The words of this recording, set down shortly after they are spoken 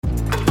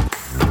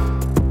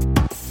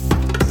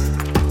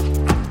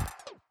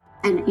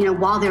And,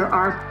 while there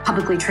are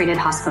publicly traded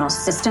hospital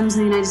systems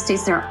in the United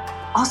States, there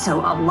are also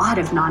a lot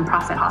of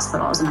nonprofit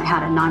hospitals. And I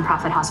had a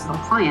nonprofit hospital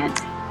client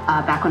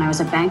back when I was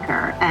a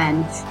banker,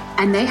 and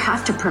they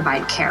have to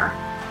provide care.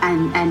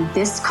 And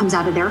this comes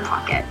out of their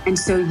pocket. And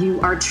so you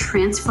are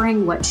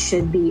transferring what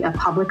should be a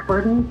public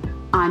burden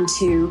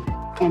onto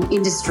an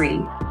industry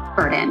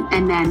burden,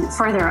 and then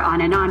further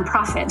on a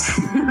nonprofit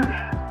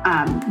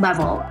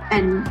level.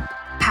 And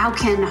how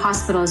can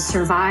hospitals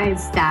survive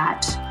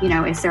that,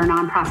 if they're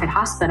nonprofit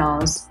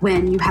hospitals,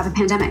 when you have a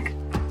pandemic?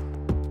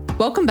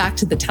 Welcome back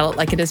to the Tell It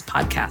Like It Is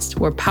podcast,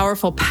 where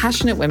powerful,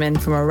 passionate women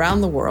from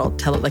around the world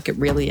tell it like it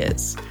really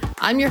is.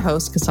 I'm your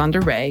host,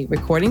 Cassandra Ray,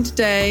 recording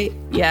today,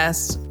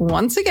 yes,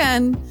 once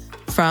again,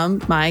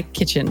 from my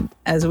kitchen,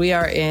 as we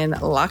are in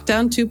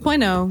lockdown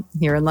 2.0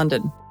 here in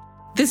London.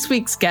 This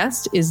week's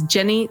guest is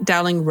Jenny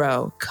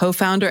Dowling-Rowe,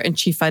 co-founder and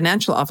chief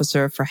financial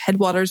officer for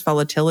Headwaters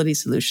Volatility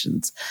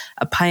Solutions,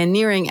 a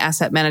pioneering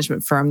asset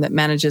management firm that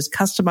manages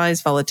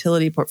customized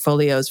volatility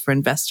portfolios for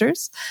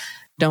investors.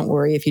 Don't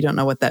worry if you don't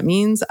know what that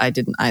means. I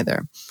didn't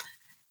either.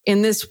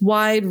 In this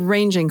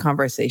wide-ranging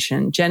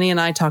conversation, Jenny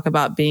and I talk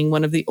about being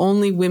one of the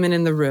only women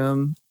in the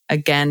room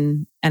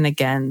again and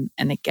again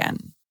and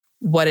again.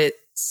 What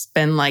it's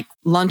been like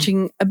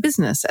launching a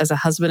business as a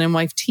husband and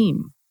wife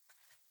team,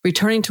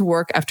 returning to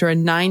work after a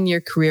 9-year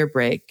career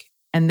break,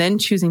 and then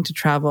choosing to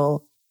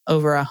travel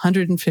over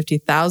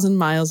 150,000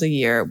 miles a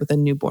year with a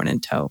newborn in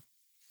tow.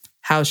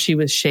 How she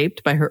was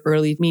shaped by her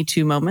early Me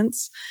Too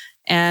moments,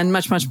 and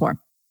much, much more.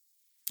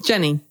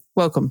 Jenny,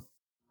 welcome.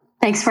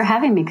 Thanks for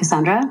having me,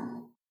 Cassandra.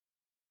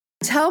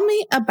 Tell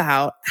me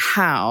about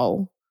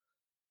how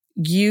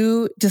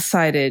you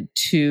decided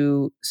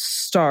to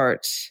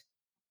start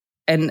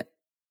a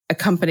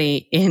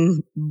company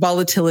in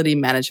volatility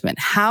management.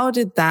 How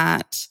did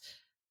that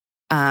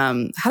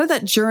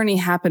journey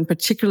happen,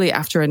 particularly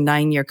after a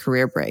 9-year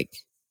career break?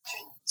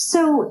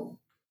 So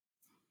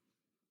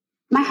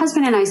my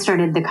husband and I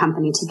started the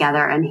company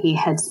together, and he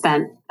had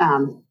spent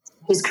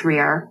his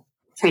career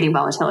trading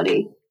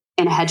volatility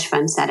in a hedge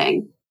fund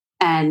setting.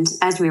 And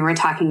as we were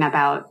talking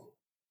about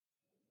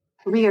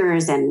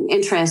careers and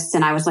interests,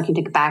 and I was looking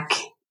to get back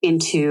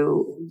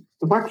into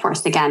the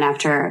workforce again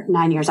after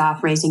 9 years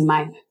off, raising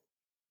my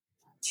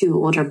 2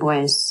 older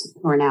boys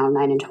who are now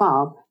 9 and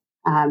 12.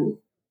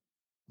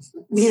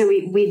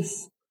 We've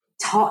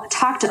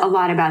talked a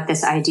lot about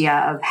this idea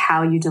of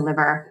how you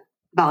deliver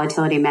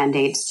volatility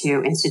mandates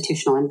to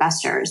institutional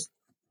investors.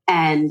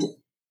 And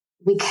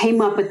we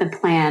came up with a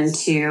plan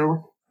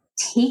to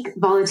take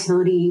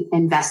volatility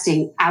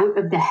investing out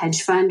of the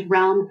hedge fund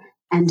realm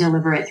and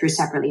deliver it through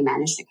separately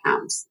managed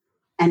accounts.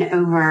 And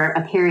over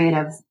a period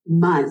of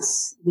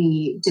months,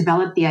 we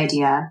developed the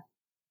idea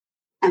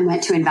and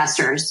went to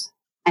investors.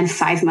 And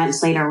 5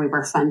 months later, we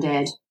were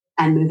funded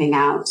and moving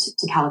out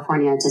to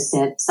California to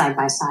sit side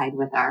by side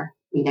with our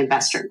lead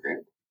investor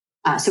group.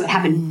 So it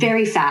happened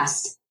very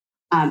fast.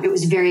 It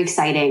was very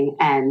exciting.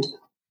 And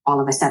all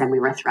of a sudden, we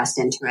were thrust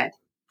into it.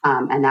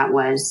 And that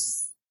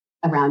was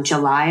around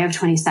July of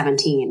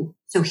 2017.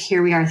 So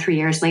here we are 3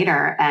 years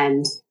later.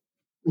 And,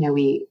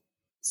 we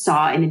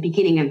saw in the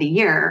beginning of the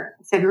year,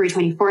 February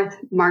 24th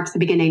marked the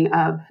beginning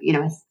of,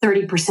 a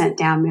 30%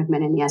 down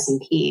movement in the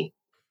S&P.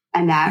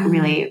 And that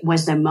really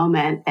was the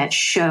moment that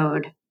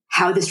showed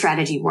how the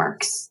strategy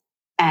works,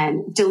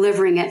 and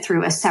delivering it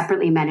through a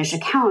separately managed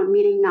account,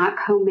 meaning not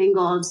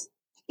commingled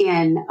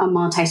in a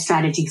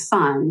multi-strategy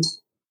fund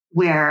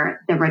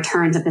where the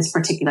returns of this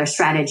particular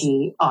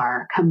strategy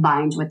are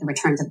combined with the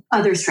returns of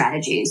other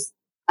strategies,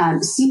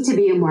 seemed to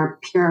be a more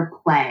pure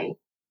play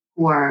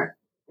for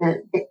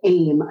the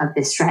aim of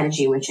this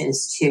strategy, which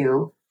is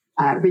to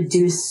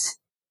reduce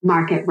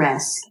market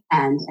risk.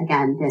 And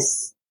again,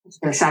 this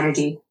particular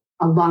strategy,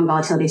 a long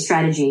volatility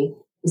strategy,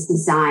 is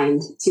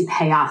designed to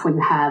pay off when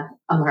you have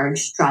a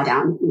large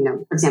drawdown,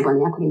 for example, in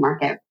the equity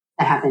market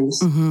that happened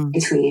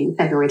between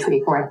February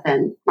 24th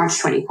and March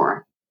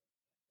 24th.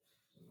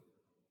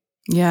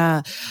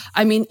 Yeah.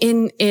 I mean,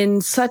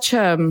 in such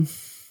look,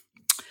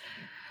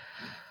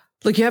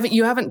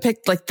 you haven't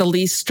picked like the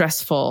least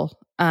stressful,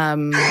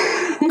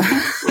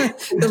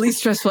 the least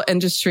stressful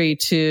industry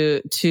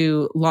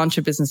to launch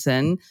a business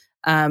in.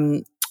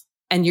 And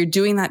you're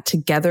doing that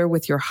together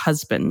with your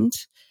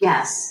husband.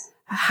 Yes.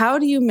 How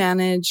do you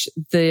manage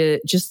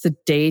the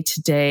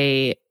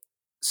day-to-day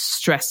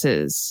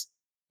stresses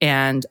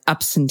and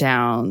ups and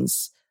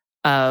downs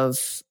of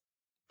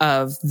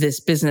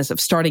this business, of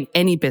starting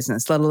any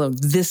business, let alone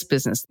this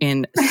business,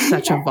 in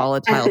such a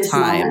volatile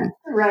time,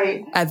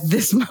 right? At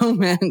this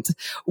moment,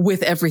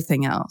 with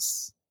everything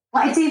else?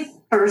 Well, I'd say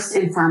first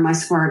and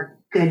foremost, we're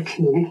good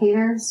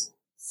communicators.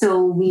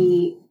 So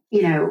we,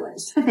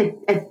 sort of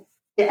at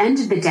the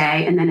end of the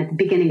day, and then at the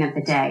beginning of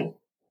the day,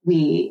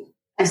 we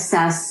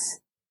assess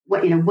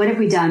what have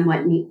we done,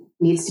 what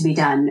needs to be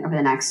done over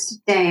the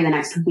next day, the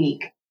next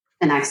week,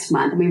 the next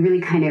month. And we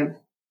really kind of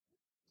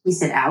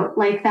piece it out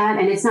like that.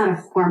 And it's not a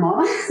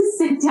formal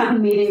sit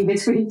down meeting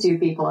between two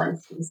people.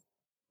 It's just,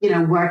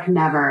 work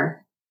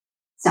never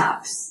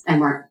stops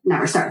and work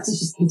never starts. It's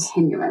just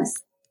continuous.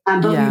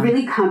 But we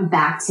really come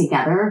back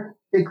together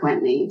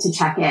frequently to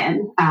check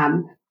in.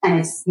 And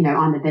it's,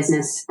 on the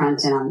business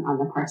front and on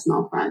the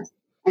personal front.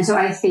 And so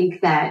I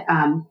think that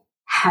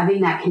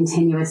having that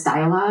continuous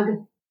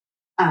dialogue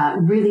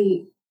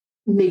really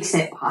makes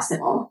it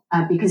possible.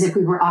 Because if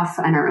we were off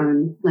on our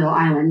own little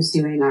islands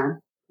doing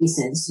our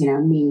pieces,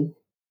 me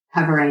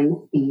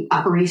covering the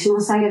operational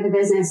side of the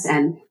business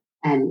and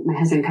my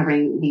husband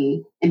covering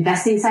the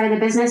investing side of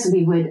the business,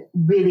 we would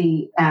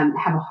really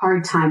have a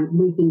hard time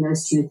linking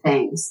those two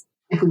things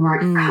if we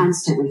weren't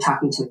constantly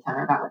talking to each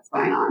other about what's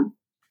going on.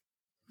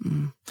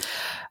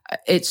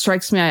 It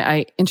strikes me,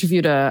 I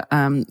interviewed a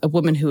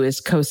woman who is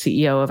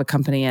co-CEO of a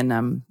company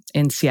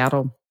in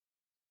Seattle.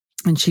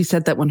 And she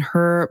said that when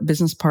her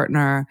business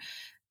partner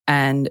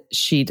and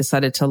she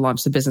decided to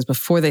launch the business,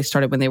 before they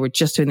started, when they were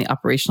just doing the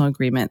operational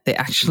agreement, they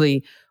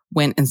actually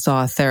went and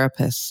saw a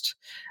therapist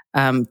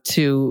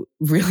to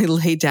really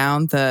lay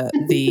down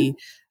the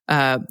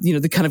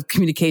kind of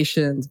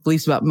communications,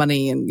 beliefs about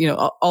money and,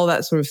 all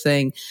that sort of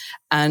thing.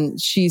 And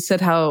she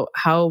said how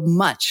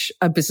much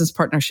a business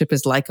partnership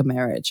is like a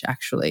marriage,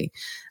 actually,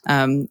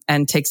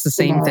 and takes the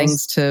same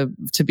things to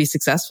be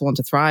successful and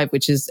to thrive,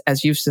 which is,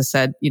 as you've just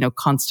said,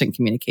 constant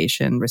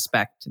communication,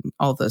 respect, and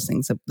all those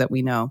things that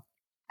we know.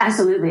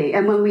 Absolutely.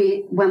 And when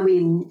we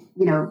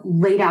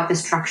laid out the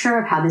structure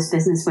of how this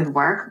business would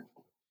work,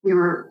 we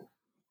were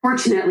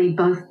fortunately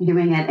both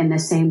doing it in the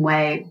same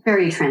way,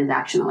 very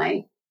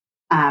transactionally.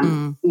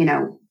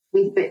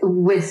 With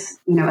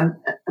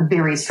a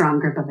very strong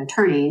group of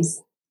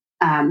attorneys,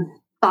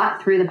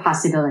 thought through the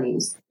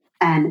possibilities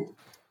and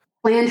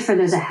planned for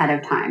those ahead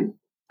of time.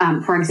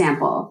 For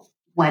example,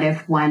 what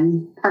if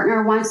one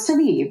partner wants to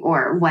leave,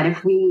 or what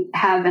if we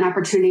have an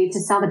opportunity to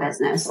sell the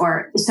business,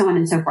 or so on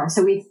and so forth.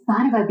 So we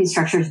thought about these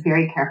structures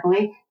very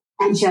carefully,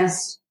 and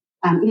just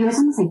it's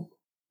almost like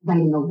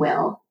writing a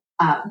will.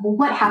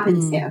 What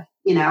happens if?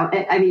 In a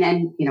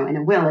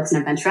will, it's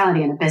an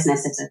eventuality. In a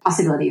business, it's a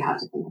possibility you have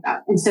to think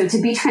about. And so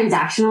to be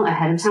transactional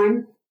ahead of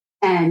time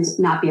and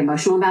not be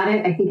emotional about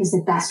it, I think is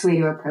the best way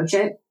to approach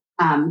it.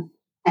 Then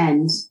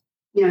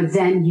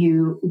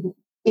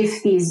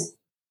if these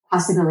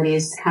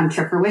possibilities come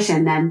to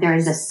fruition, then there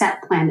is a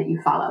set plan that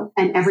you follow,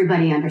 and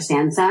everybody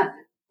understands that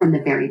from the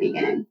very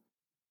beginning.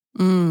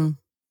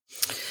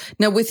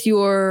 Now, with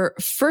your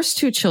first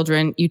two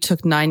children, you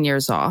took 9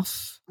 years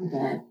off.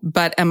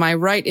 But am I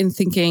right in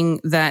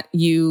thinking that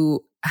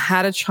you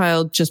had a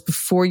child just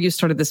before you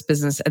started this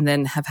business and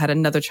then have had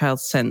another child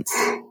since?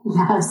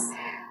 Yes.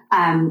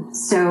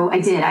 So I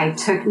did. I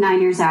took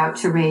 9 years out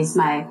to raise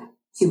my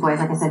two boys,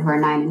 like I said, who are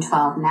 9 and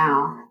 12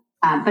 now.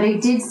 But I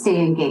did stay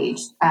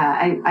engaged.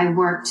 I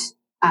worked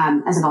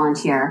as a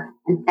volunteer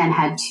and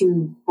had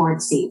two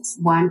board seats,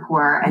 one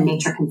for a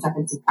nature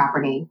conservancy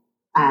property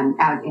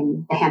out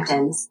in the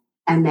Hamptons,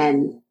 and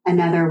then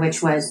another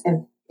which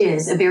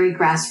is a very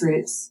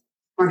grassroots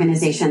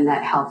organization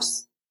that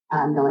helps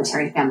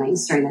military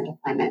families during their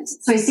deployment.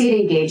 So I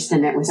stayed engaged,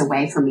 and it was a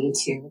way for me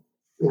to,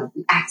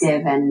 be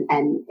active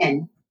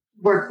and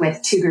work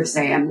with two groups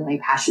that I am really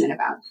passionate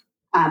about.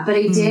 But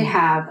I did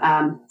have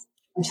a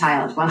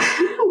child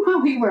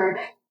while we were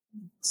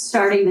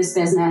starting this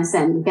business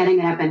and getting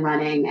it up and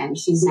running, and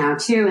she's now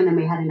 2, and then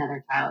we had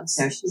another child,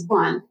 so she's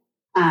 1.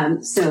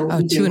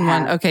 So 2 and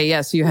 1. Okay,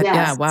 yeah. So you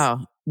had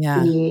wow,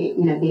 yeah.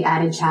 The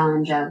added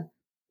challenge of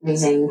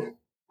raising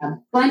a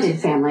blended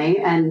family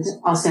and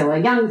also a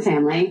young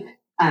family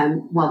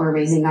while we're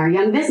raising our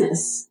young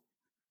business.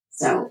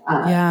 So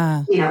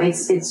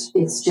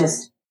it's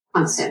just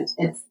constant.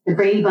 It's the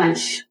Brady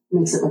Bunch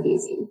makes it look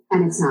easy,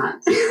 and it's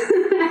not.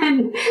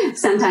 And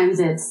sometimes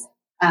it's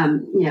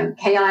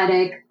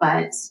chaotic,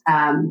 but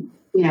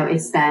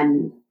it's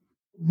been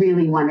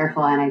really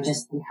wonderful, and I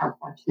just think how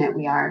fortunate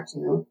we are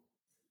to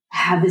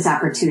have this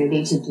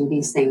opportunity to do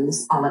these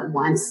things all at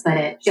once. But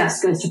it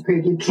just goes to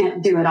prove you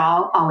can't do it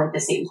all at the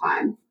same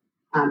time.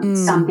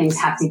 Some things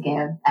have to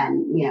give,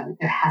 and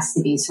there has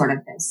to be sort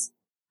of this.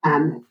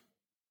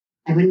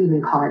 I wouldn't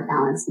even call it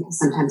balance, because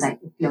sometimes it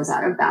feels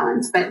out of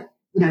balance. But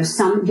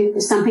some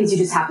things you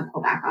just have to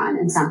pull back on,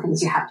 and some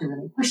things you have to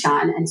really push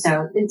on. And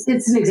so it's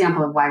an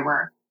example of why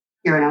we're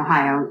here in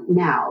Ohio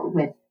now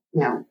with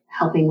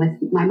helping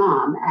with my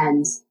mom.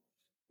 And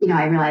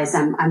I realized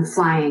I'm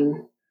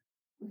flying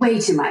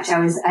way too much.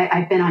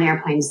 I've been on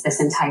airplanes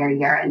this entire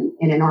year, and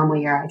in a normal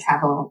year I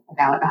travel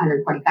about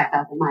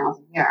 145,000 miles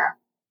a year,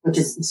 which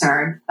is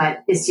absurd.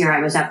 But this year I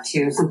was up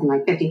to something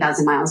like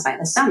 50,000 miles by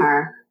the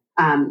summer,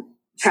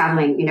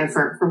 traveling,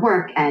 for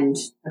work and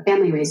for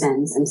family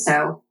reasons. And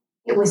so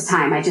it was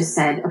time. I just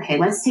said, okay,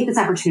 let's take this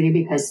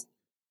opportunity, because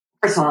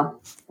first of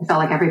all, I felt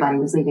like everybody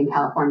was leaving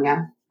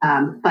California.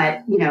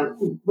 But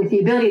with the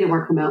ability to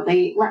work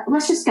remotely,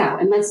 let's just go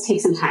and let's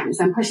take some time.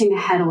 So I'm pushing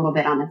ahead a little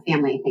bit on the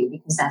family thing,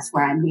 because that's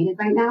where I'm needed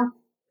right now.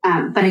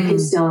 But I can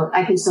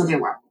still do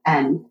work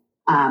and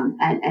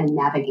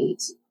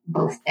navigate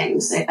both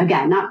things.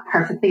 Again, not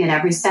perfectly at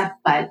every step,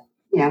 but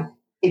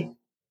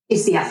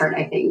it's the effort.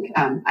 I think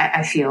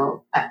I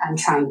feel I'm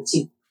trying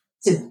to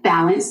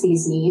balance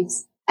these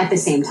needs at the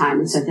same time.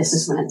 And so this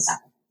is one of the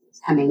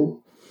sacrifices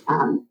coming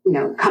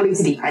coming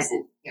to be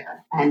present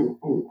here. And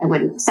I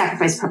wouldn't,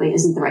 sacrifice probably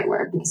isn't the right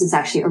word, because it's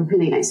actually a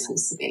really nice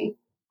place to be.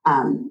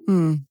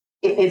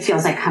 It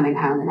feels like coming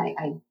home.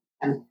 And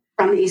I'm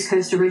from the East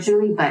Coast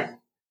originally, but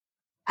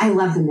I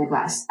love the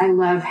Midwest. I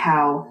love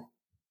how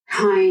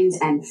kind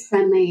and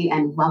friendly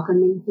and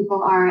welcoming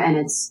people are. And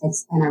it's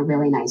been a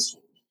really nice change.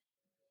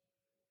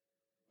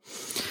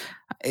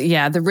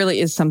 Yeah, there really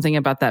is something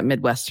about that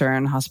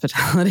Midwestern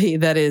hospitality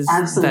that is,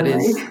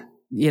 absolutely.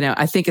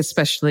 I think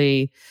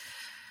especially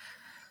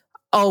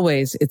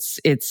always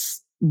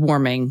it's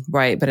warming,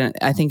 right? But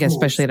I think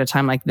especially at a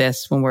time like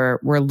this when we're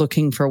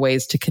looking for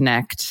ways to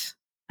connect,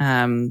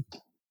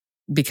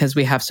 because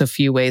we have so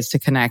few ways to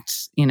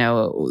connect,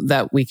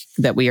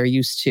 that we are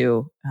used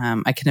to.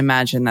 I can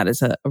imagine that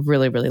is a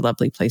really, really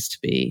lovely place to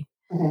be.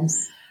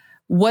 Yes.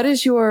 What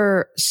does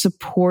your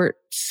support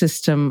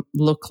system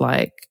look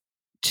like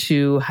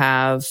to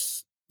have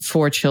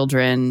 4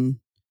 children,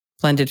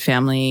 blended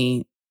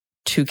family,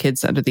 2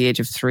 kids under the age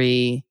of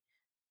 3,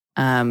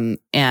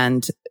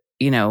 and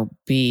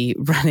be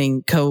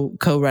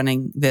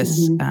co-running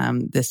this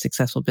this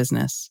successful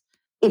business?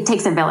 It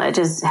takes a village,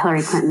 as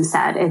Hillary Clinton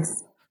said.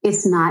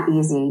 It's not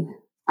easy.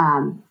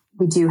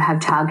 We do have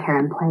childcare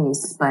in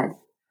place, but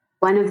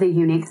one of the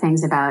unique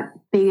things about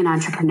being an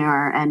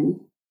entrepreneur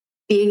and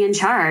being in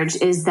charge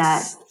is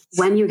that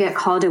when you get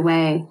called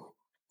away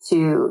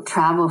to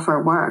travel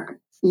for work,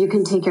 you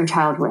can take your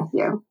child with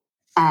you.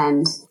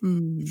 And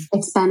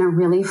it's been a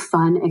really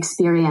fun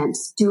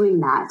experience doing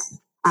that.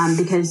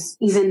 Because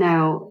even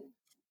though,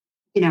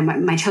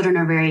 my children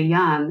are very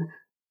young,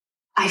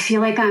 I feel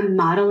like I'm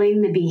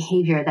modeling the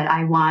behavior that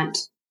I want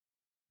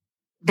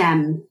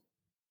them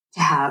to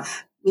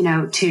have,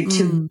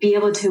 to be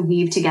able to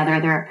weave together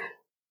their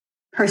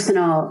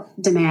personal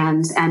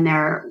demands and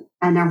their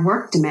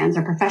work demands,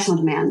 their professional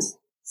demands.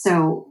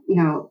 So,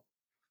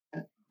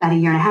 about a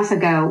year and a half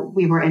ago,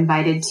 we were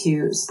invited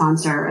to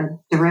sponsor a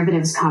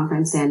derivatives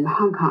conference in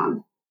Hong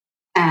Kong.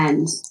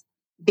 And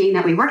being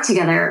that we work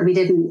together, we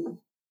didn't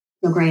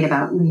feel great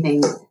about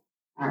leaving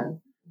our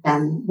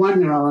then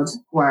 1-year-old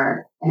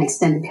for an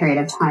extended period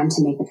of time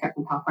to make the trip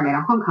from California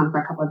to Hong Kong for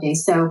a couple of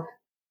days. So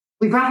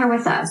we brought her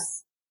with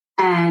us.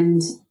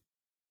 And,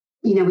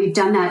 we've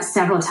done that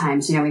several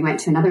times. We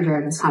went to another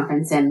derivatives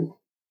conference in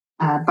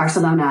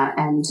Barcelona,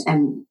 and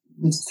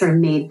we sort of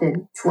made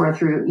the tour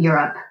through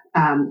Europe,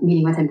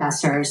 meeting with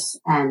investors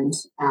and,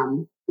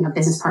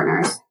 business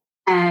partners.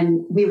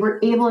 And we were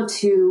able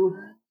to,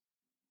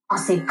 I'll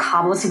say,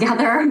 cobble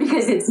together,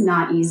 because it's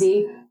not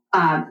easy,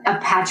 a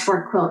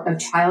patchwork quilt of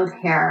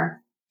childcare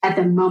at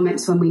the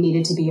moments when we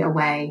needed to be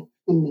away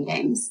in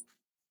meetings.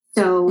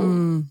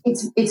 So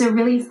it's a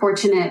really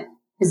fortunate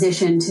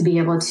position to be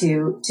able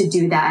to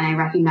do that. And I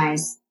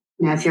recognize,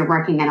 if you're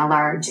working in a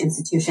large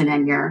institution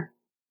and you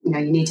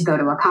need to go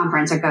to a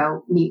conference or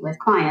go meet with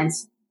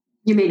clients,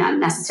 you may not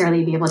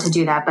necessarily be able to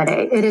do that. But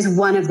it is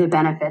one of the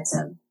benefits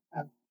of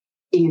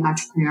being an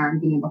entrepreneur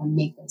and being able to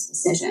make those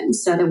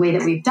decisions. So the way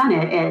that we've done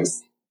it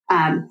is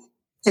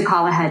to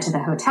call ahead to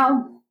the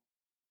hotel,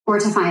 or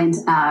to find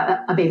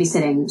a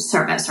babysitting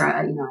service, or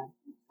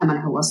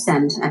someone who will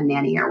send a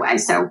nanny your way.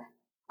 So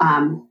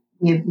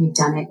we've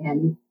done it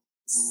in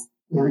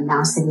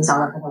now cities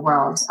all over the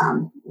world,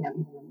 even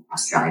in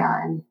Australia,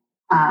 and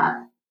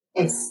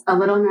it's a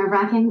little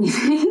nerve-wracking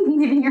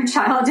leaving your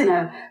child in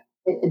a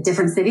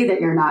different city that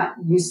you're not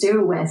used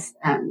to with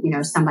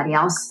somebody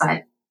else,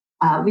 but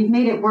we've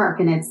made it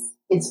work, and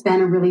it's been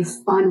a really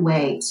fun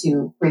way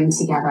to bring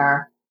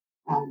together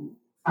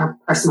our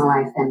personal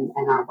life and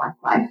our work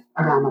life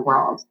around the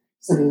world.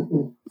 So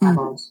we've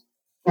traveled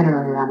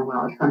literally around the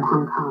world, from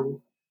Hong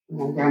Kong a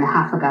year and a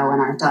half ago when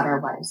our daughter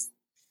was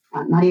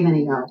not even a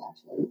year old,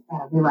 actually.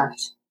 We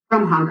left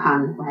from Hong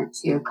Kong, went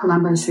to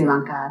Colombo, Sri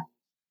Lanka,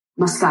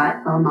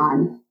 Muscat,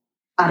 Oman,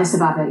 Addis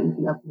Ababa,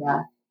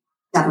 Ethiopia,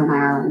 Dublin,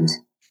 Ireland,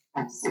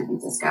 back to San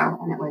Francisco.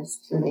 And it was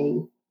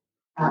truly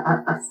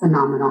a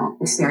phenomenal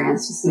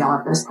experience to see all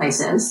of those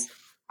places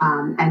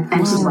and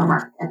to do our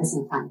work at the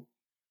same time.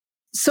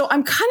 So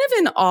I'm kind of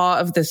in awe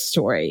of this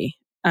story.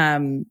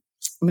 I'm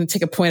going to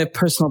take a point of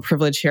personal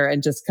privilege here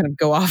and just kind of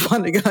go off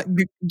on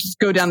just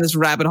go down this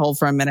rabbit hole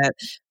for a minute,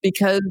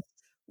 because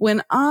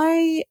when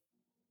I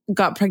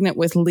got pregnant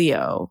with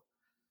Leo,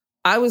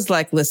 I was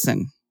like,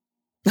 listen,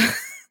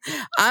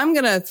 I'm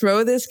going to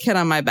throw this kid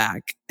on my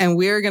back and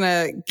we're going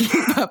to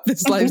keep up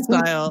this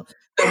lifestyle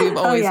that we've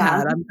always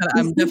had.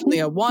 I'm definitely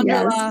a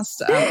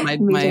wanderlust.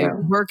 My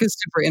work is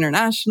super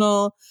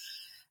international.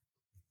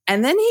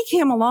 And then he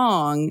came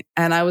along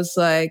and I was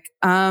like,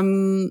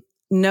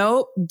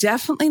 no,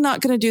 definitely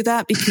not going to do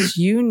that, because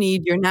you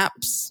need your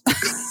naps.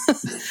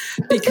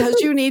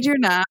 Because you need your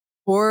nap,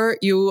 or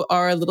you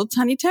are a little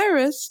tiny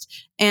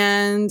terrorist.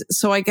 And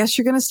so I guess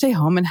you're going to stay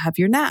home and have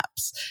your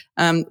naps,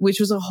 which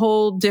was a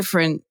whole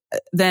different.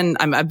 Then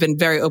I've been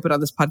very open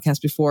on this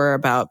podcast before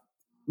about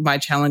my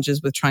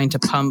challenges with trying to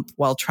pump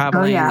while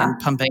traveling, and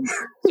pumping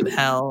is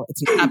hell.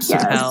 It's an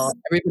absolute hell.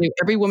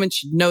 Every woman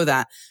should know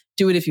that.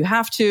 Do it if you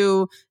have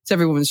to. It's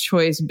every woman's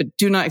choice, but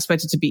do not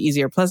expect it to be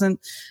easy or pleasant.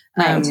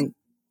 Right.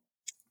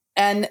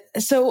 And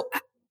so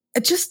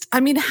it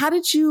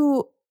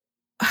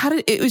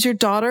was your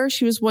daughter?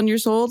 She was 1 year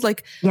old.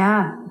 Like,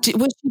 yeah.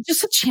 Was she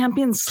just a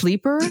champion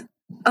sleeper?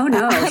 Oh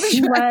no,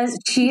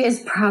 she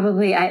is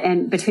probably,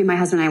 and between my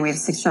husband and I, we have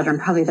 6 children,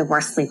 probably the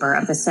worst sleeper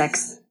of the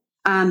 6.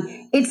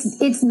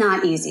 It's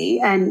not easy.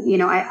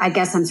 And, I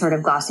guess I'm sort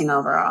of glossing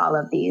over all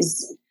of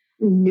these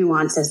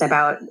nuances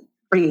about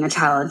bringing a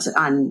child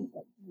on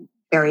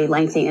very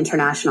lengthy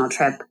international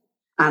trip,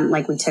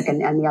 like we took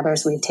and the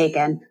others we've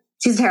taken.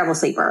 She's a terrible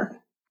sleeper.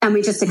 And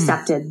we just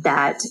accepted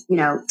that,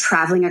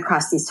 traveling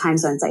across these time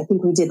zones, I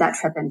think we did that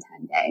trip in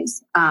 10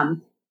 days.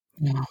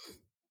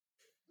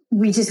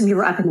 We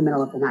were up in the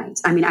middle of the night.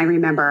 I mean, I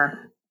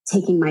remember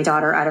taking my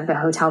daughter out of the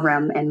hotel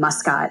room in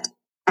Muscat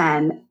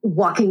and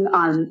walking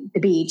on the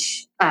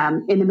beach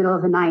in the middle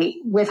of the night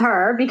with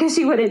her because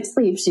she wouldn't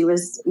sleep. She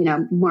was,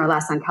 more or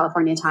less on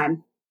California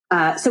time.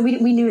 So we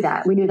knew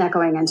that. We knew that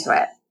going into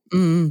it.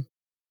 Mm.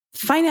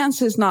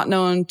 Finance is not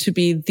known to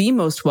be the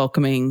most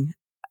welcoming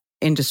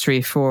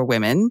industry for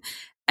women.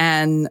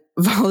 And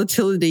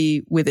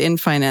volatility within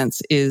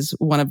finance is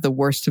one of the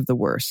worst of the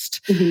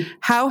worst. Mm-hmm.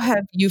 How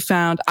have you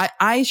found,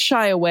 I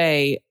shy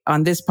away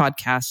on this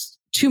podcast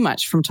too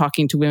much from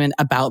talking to women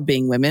about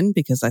being women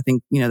because I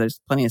think, there's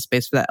plenty of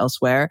space for that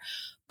elsewhere.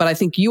 But I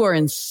think you are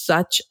in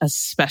such a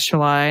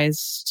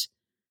specialized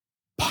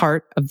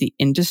part of the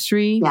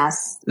industry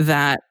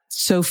that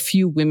so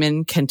few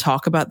women can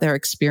talk about their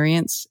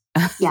experience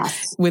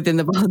within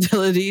the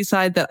volatility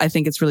side that I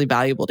think it's really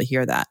valuable to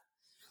hear that.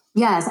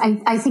 Yes,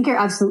 I think you're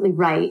absolutely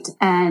right.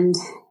 And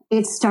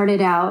it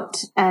started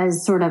out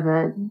as sort of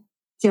a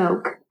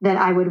joke that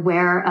I would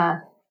wear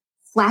a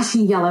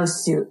flashy yellow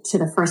suit to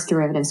the first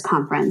derivatives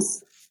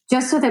conference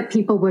just so that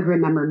people would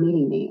remember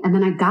meeting me. And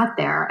then I got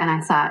there and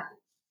I thought,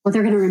 well,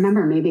 they're going to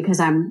remember me because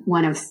I'm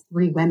one of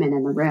 3 women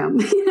in the room.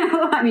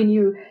 I mean,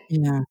 you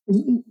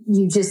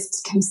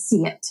just can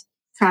see it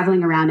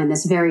traveling around in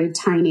this very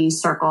tiny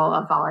circle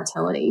of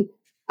volatility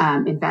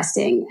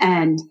investing.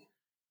 And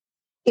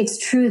it's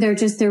true.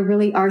 There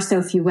really are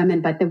so few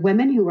women, but the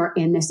women who are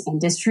in this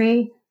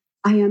industry,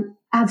 I am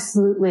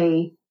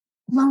absolutely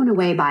blown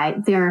away by.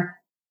 They're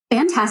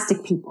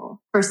fantastic people,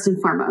 first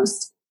and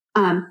foremost,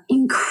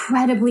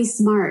 incredibly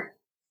smart,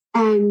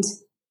 and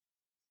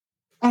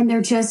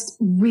they're just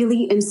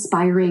really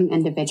inspiring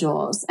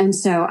individuals. And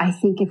so I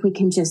think if we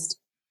can just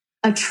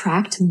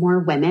attract more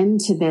women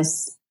to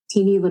this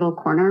teeny little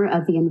corner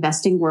of the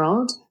investing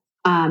world,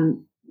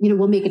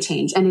 we'll make a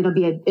change, and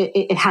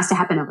it has to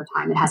happen over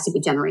time. It has to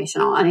be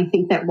generational. And I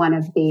think that one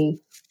of the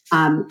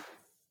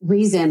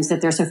reasons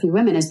that there's so few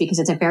women is because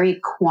it's a very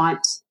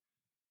quant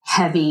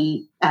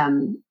heavy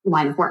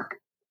line of work.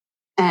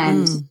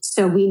 And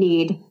so we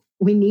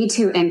need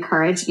to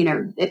encourage,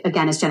 again,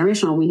 it's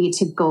generational. We need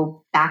to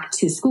go back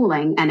to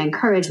schooling and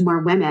encourage more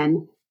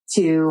women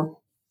to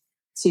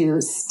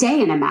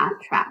stay in a math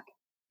track,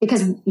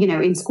 because,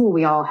 in school,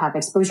 we all have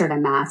exposure to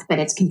math, but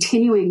it's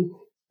continuing,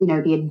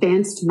 the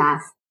advanced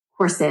math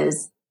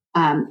courses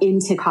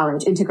into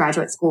college, into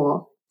graduate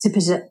school to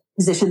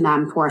position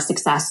them for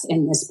success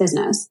in this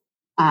business.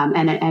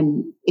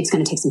 And it's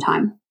going to take some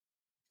time.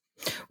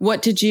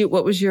 What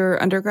was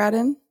your undergrad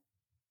in?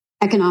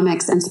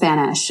 Economics and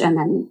Spanish. And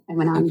then I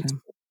went on to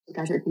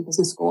graduate from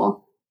business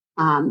school.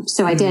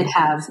 So I did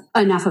have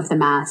enough of the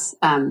math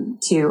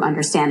to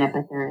understand it,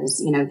 but there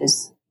is,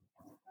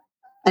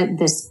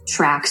 this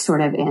track sort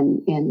of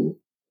in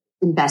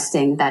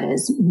investing that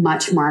is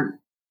much more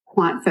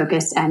quant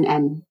focused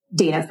and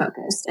data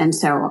focused. And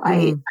so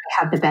I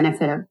have the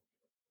benefit of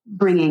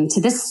bringing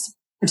to this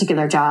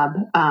particular job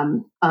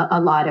a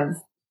lot of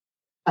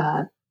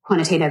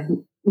quantitative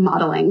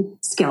modeling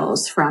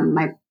skills from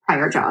my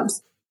prior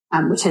jobs,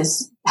 which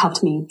has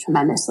helped me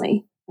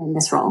tremendously in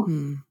this role.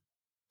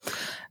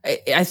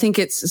 I think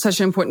it's such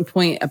an important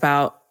point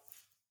about,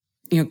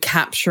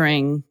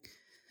 capturing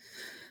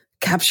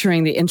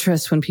the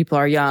interest when people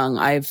are young.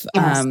 I've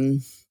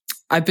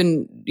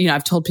been,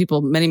 I've told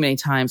people many, many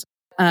times,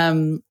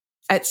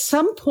 at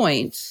some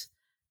point,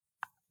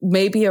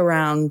 maybe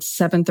around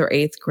 7th or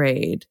 8th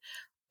grade,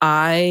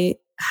 I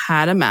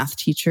had a math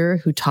teacher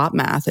who taught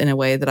math in a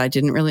way that I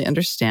didn't really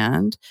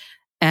understand.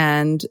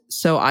 And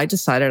so I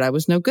decided I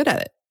was no good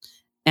at it.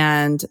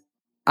 And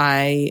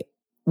I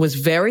was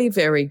very,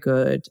 very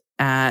good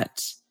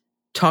at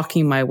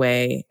talking my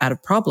way out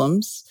of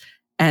problems.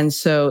 And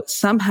so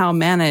somehow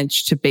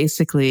managed to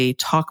basically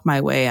talk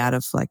my way out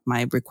of like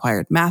my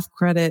required math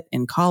credit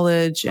in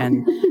college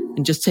and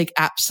just take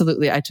I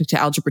took to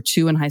algebra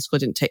 2 in high school,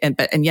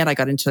 and yet I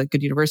got into a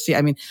good university.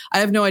 I mean, I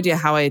have no idea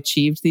how I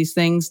achieved these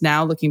things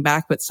now looking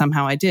back, but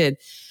somehow I did.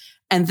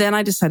 And then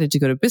I decided to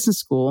go to business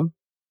school.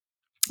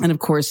 And of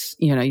course,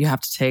 you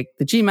have to take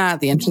the GMAT,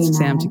 the entrance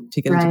exam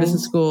to get into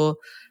business school,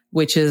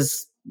 which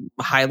is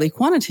highly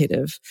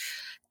quantitative.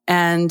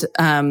 And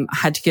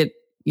had to get,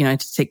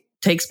 to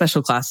take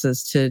special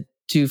classes to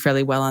do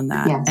fairly well on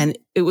that. Yes. And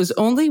it was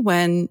only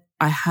when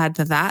I had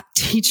that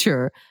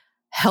teacher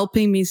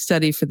helping me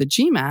study for the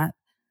GMAT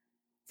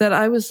that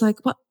I was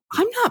like, well,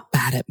 I'm not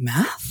bad at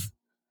math.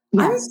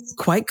 Yes. I'm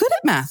quite good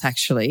at math,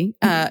 actually.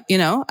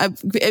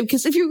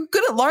 Because if you're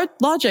good at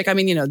logic, I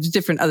mean, there's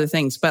different other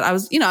things, but I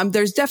was,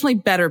 there's definitely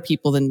better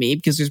people than me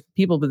because there's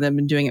people that have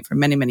been doing it for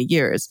many, many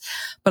years.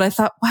 But I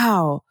thought,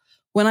 wow,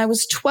 when I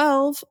was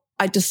 12,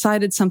 I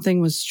decided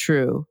something was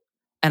true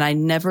and I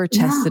never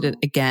tested it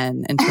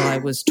again until I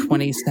was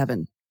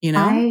 27,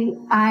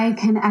 I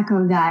can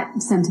echo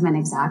that sentiment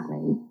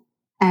exactly.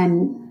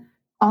 And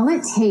all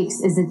it takes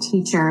is a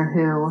teacher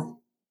who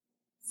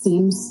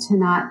seems to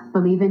not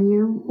believe in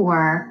you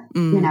or,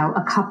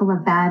 a couple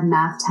of bad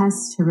math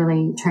tests to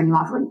really turn you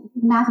off,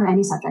 math or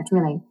any subject,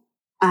 really.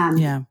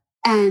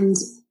 And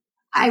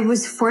I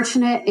was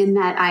fortunate in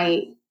that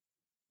I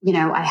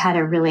had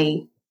a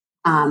really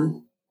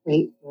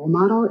great role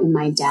model in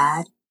my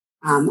dad.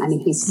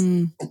 He's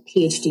a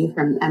PhD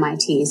from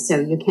MIT, so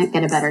you can't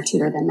get a better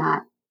tutor than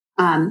that.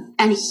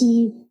 And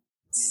he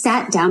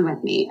sat down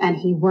with me and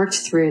he worked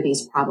through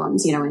these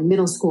problems, in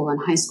middle school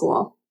and high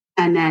school.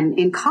 And then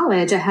in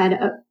college, I had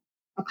a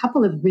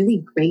couple of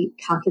really great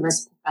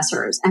calculus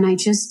professors, and I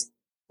just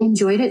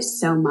enjoyed it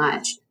so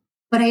much.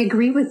 But I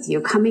agree with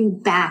you. Coming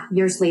back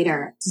years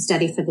later to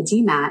study for the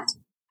GMAT,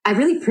 I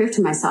really proved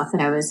to myself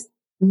that I was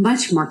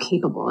much more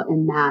capable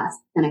in math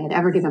than I had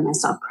ever given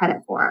myself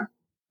credit for.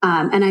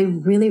 And I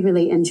really,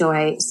 really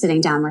enjoy sitting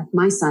down with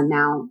my son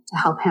now to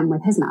help him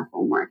with his math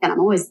homework. And I'm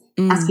always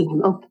asking him,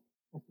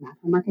 what's math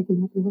homework I can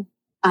help you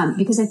with?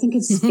 Because I think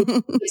it's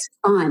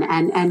fun.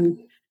 And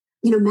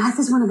math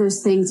is one of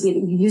those things,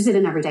 you use it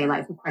in everyday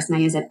life, of course, and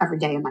I use it every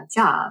day in my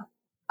job.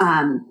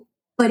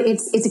 But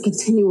it's a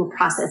continual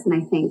process. And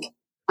I think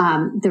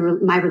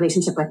my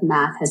relationship with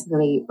math has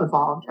really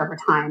evolved over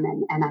time.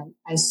 And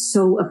I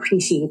so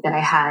appreciate that I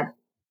had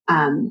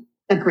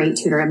a great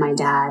tutor in my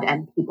dad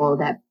and people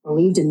that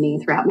believed in me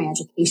throughout my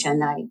education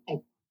that I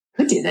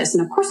could do this.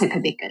 And of course I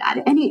could be good at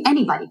it.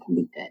 Anybody can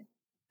be good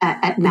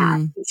at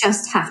math. You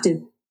just have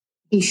to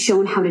be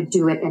shown how to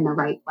do it in the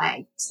right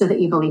way so that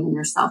you believe in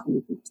yourself and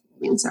you can get to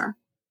the answer.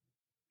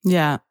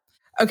 Yeah.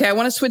 Okay. I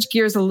want to switch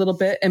gears a little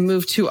bit and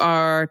move to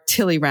our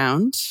Tilly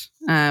round.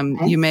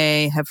 Okay. You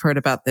may have heard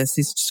about this.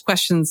 These are just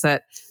questions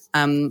that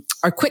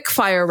are quick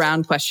fire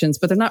round questions,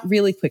 but they're not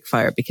really quick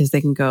fire because they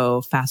can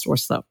go fast or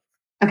slow.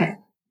 Okay.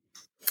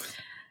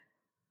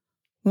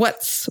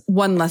 What's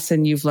one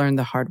lesson you've learned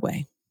the hard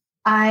way?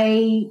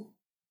 I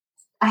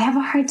have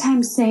a hard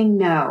time saying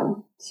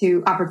no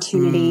to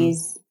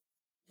opportunities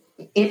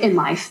in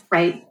life,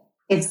 right?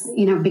 It's,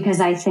 because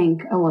I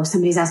think, if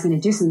somebody's asked me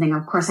to do something,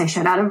 of course I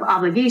should out of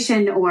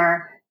obligation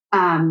or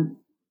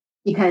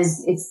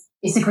because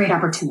it's a great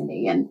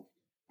opportunity.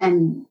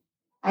 And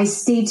I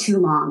stayed too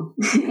long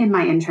in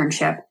my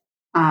internship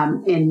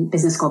in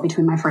business school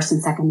between my first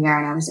and second year.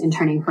 And I was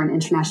interning for an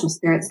international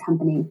spirits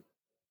company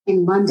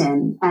in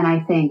London. And I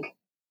think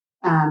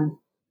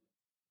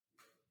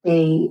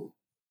they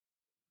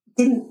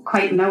didn't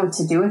quite know what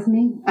to do with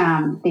me.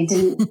 They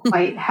didn't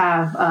quite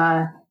have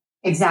a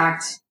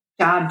exact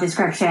job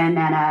description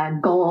and a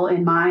goal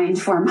in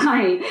mind for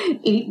my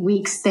 8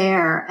 weeks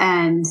there.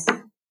 And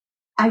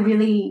I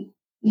really,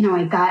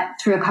 I got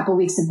through a couple of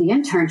weeks of the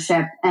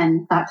internship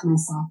and thought to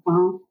myself,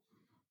 well,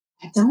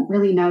 I don't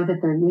really know that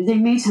they're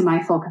using me to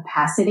my full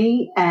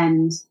capacity.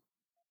 And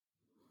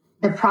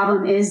the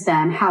problem is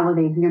then how will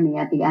they view me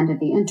at the end of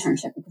the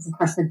internship? Because of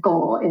course the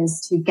goal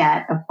is to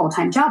get a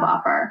full-time job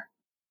offer.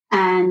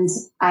 And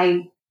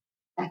I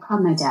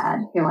called my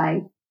dad, who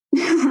I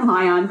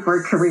rely on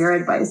for career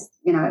advice,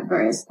 at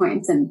various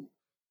points. And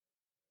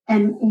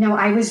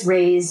I was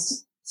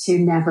raised to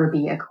never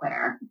be a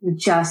quitter.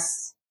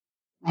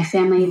 My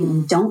family,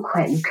 you don't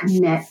quit, you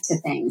commit to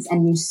things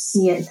and you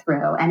see it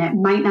through. And it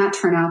might not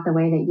turn out the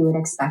way that you would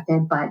expect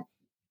it, but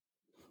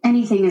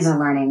anything is a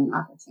learning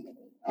opportunity.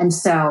 And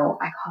so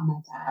I called my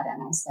dad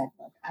and I said,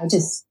 look, I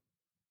just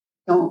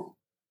don't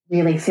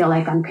really feel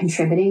like I'm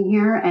contributing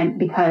here. And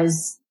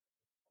because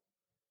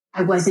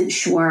I wasn't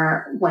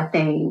sure what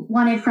they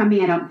wanted from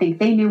me. I don't think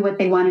they knew what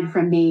they wanted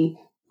from me.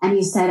 And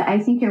he said, I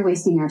think you're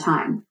wasting your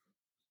time.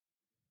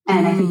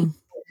 And I think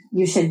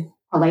you should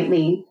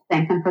politely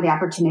thank them for the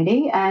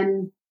opportunity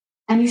and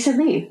you should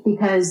leave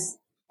because,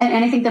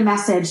 and I think the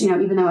message,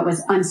 even though it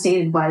was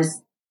unstated,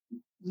 was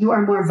you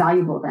are more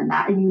valuable than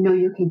that. And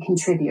you can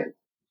contribute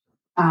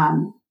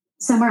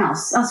somewhere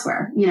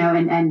elsewhere,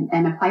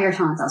 and apply your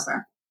talents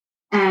elsewhere.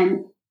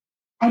 And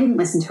I didn't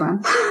listen to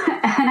him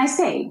and I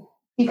stayed.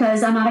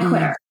 Because I'm not a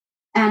quitter.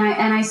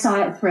 And I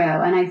saw it through.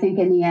 And I think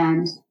in the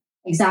end,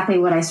 exactly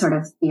what I sort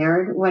of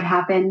feared would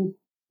happen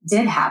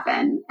did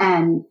happen.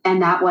 And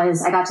that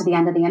was, I got to the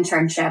end of the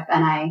internship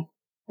and I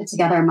put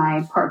together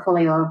my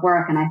portfolio of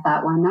work and I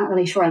thought, well, I'm not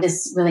really sure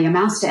this really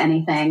amounts to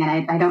anything.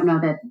 And I don't know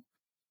that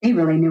they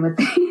really knew what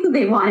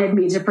they wanted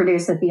me to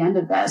produce at the end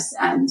of this.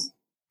 And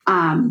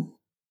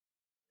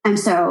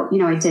so,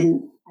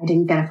 I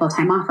didn't get a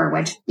full-time offer,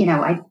 which,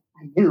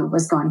 I knew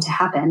was going to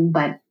happen,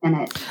 but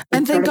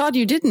and thank God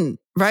you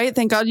didn't, right?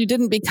 Thank God you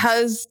didn't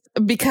because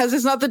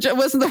it's not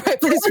wasn't the right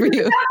place for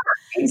you.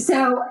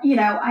 So,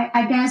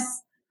 I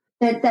guess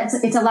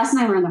it's a lesson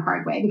I learned the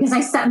hard way because I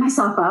set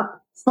myself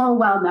up full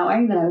well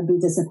knowing that I would be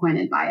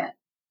disappointed by it.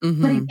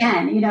 Mm-hmm. But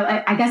again,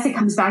 I guess it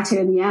comes back to,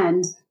 in the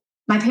end,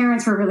 my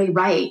parents were really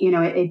right.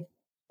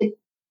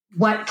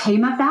 What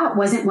came of that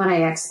wasn't what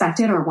I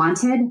expected or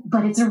wanted,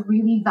 but it's a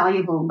really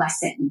valuable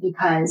lesson,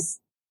 because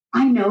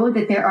I know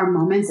that there are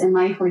moments in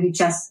life where you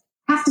just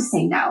have to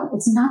say no.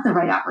 It's not the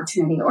right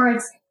opportunity, or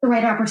it's the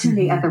right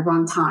opportunity at the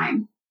wrong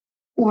time,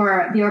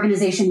 or the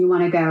organization you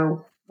want to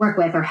go work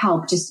with or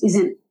help just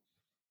isn't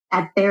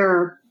at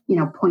their,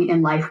 point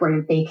in life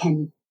where they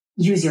can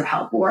use your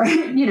help, or,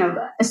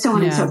 so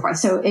on and so forth.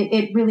 So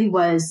it really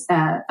was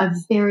a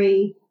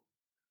very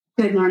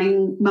good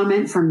learning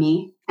moment for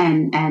me.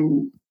 And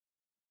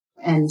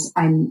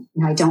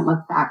I don't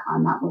look back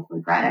on that with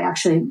regret. I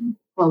actually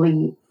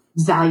fully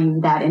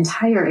value that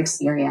entire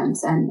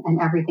experience and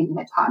everything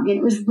that it taught me. And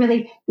it was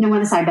really, one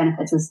of the side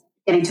benefits was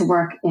getting to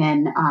work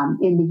in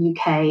the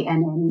UK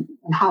and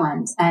in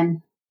Holland.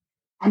 And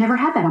I never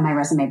had that on my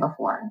resume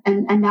before.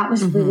 And that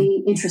was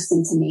really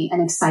interesting to me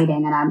and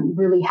exciting. And I'm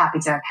really happy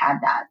to have had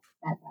that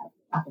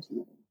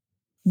opportunity.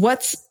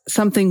 What's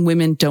something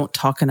women don't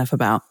talk enough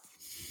about?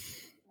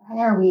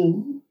 Why are we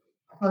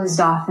closed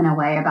off in a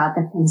way about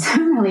the things that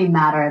really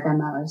matter the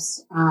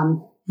most?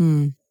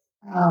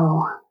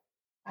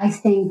 I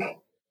think,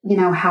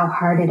 how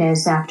hard it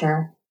is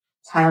after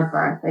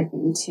childbirth, I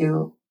think,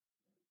 to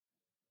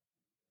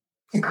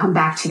come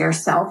back to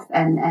yourself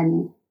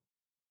and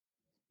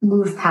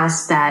move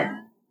past that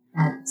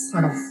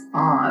sort of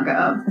fog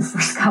of the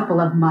first couple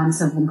of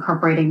months of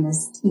incorporating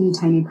this teeny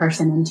tiny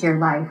person into your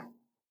life,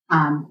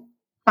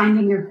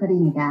 finding your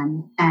footing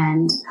again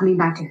and coming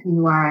back to who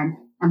you are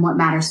and what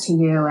matters to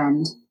you,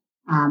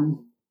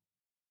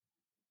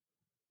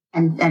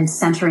 and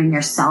centering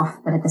yourself,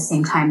 but at the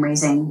same time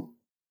raising,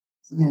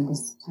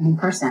 this tiny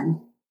person.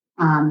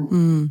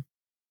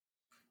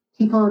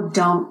 People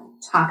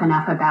don't talk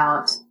enough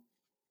about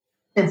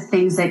the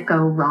things that go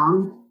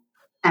wrong.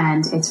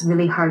 And it's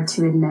really hard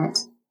to admit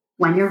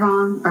when you're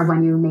wrong or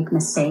when you make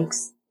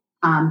mistakes.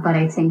 But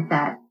I think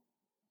that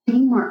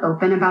being more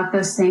open about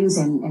those things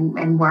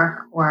in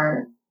work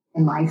or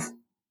in life,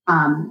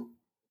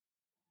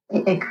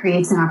 it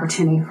creates an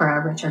opportunity for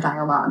a richer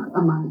dialogue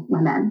among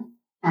women.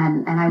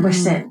 And I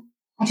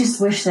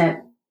just wish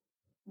that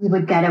we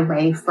would get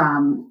away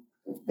from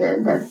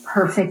the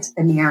perfect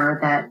veneer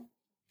that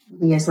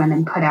we as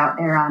women put out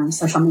there on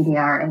social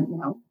media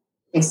and,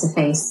 face to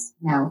face,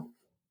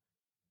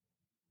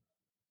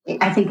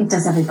 I think it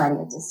does everybody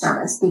a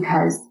disservice,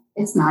 because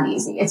it's not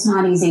easy. It's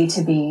not easy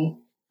to be,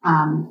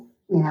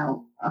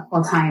 a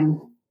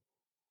full-time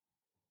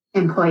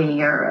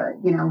employee or,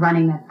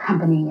 running a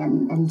company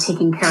and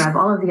taking care of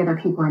all of the other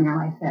people in your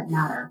life that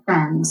matter,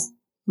 friends,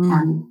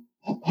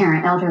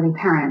 elderly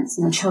parents,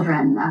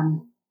 children,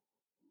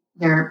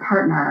 your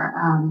partner.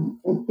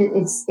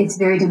 It's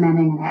very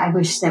demanding. And I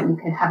wish that we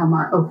could have a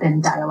more open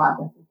dialogue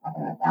with each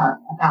other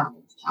about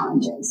these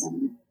challenges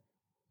and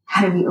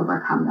how do we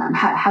overcome them?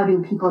 How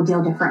do people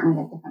deal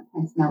differently at different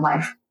points in their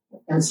life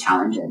with those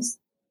challenges?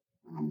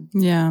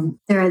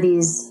 There are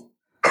these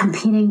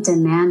competing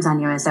demands on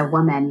you as a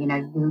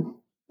woman.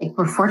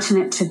 We're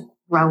fortunate to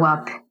grow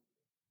up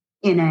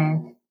in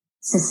a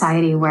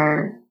society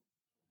where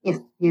if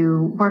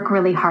you work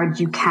really hard,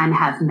 you can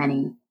have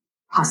many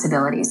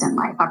possibilities in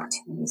life,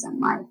 opportunities in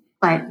life,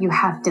 but you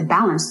have to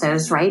balance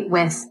those, right,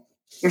 with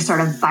your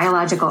sort of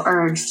biological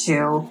urge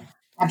to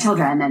have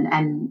children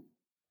and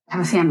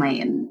have a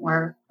family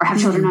or have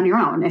children on your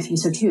own if you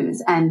so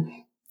choose. And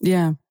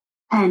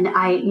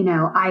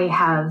I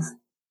have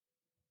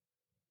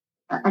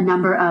a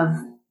number of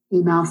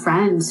female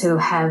friends who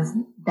have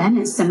been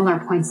at similar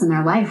points in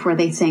their life where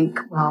they think,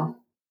 well,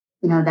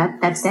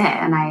 that's it.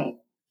 And I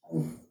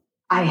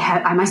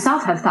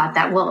myself have thought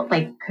that, well,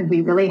 could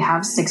we really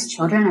have 6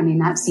 children? I mean,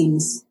 that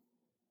seems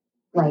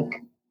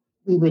like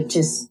we would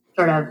just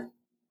sort of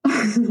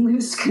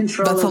lose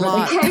control over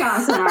the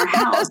chaos in our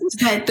house.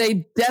 But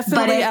they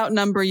definitely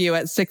outnumber you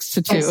at 6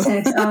 to 2. At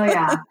 6, oh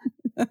yeah.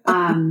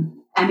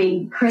 I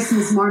mean,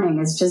 Christmas morning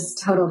is just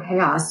total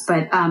chaos,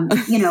 but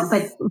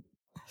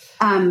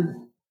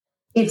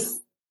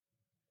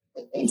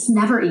it's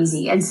never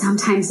easy. And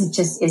sometimes it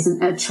just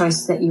isn't a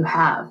choice that you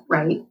have.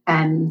 Right.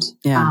 And,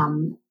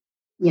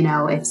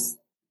 it's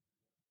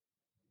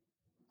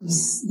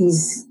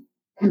these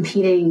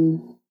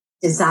competing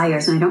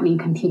desires. And I don't mean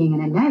competing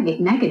in a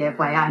negative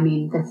way. I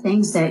mean, the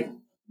things that,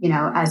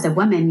 as a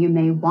woman, you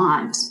may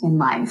want in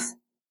life.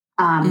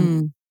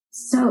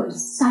 So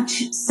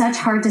such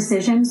hard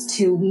decisions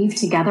to weave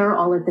together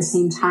all at the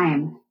same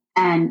time.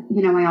 And,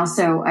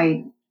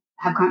 I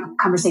have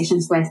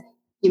conversations with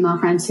female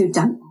friends who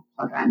don't have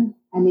children,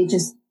 and they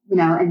just,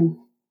 and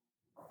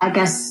I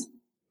guess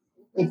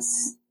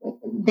it's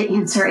the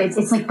answer.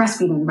 It's like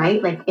breastfeeding,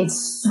 right? Like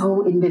it's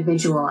so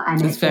individual,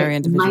 and it's very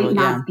individual. Might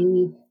not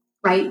be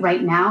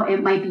right now.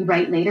 It might be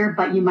right later,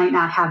 but you might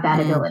not have that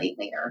ability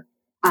later.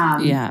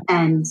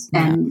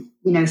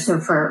 So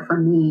for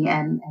me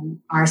and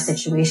our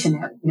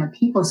situation,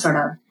 people sort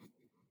of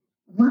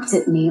looked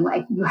at me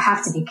like, you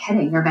have to be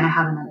kidding. You're going to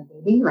have another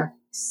baby, like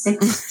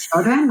 6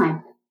 children.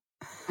 Like,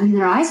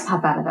 their eyes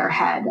pop out of their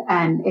head.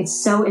 And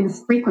it's so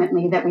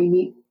infrequently that we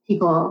meet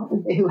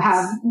people who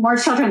have more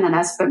children than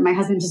us. But my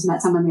husband just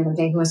met someone the other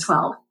day who has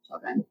 12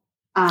 children.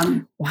 Wow.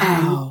 And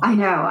I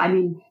know, I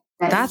mean,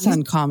 that's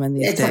uncommon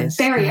these days. It's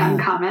very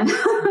uncommon.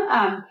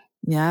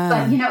 Yeah.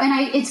 But,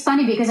 and it's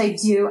funny because I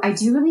do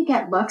really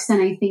get looks,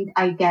 and I think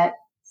I get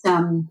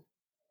some,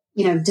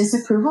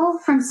 disapproval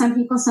from some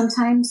people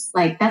sometimes.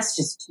 Like, that's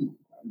just too many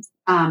kids.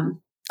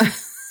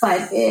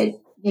 But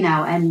it,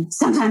 and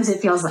sometimes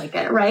it feels like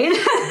it, right?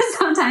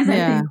 Sometimes I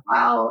think,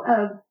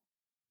 wow.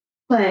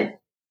 But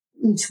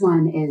each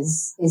one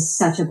is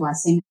such a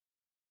blessing.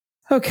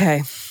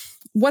 Okay.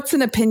 What's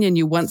an opinion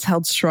you once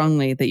held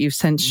strongly that you've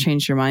since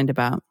changed your mind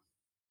about?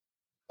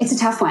 It's a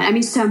tough one. I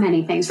mean, so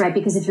many things, right?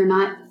 Because if you're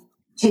not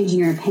changing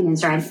your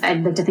opinions, right,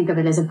 I'd like to think of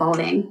it as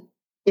evolving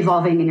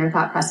in your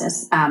thought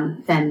process,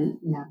 then,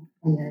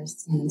 when you're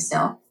standing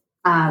still.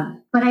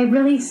 But I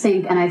really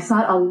think, and I've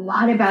thought a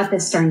lot about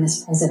this during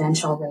this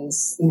presidential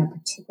race,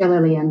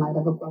 particularly in light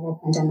of a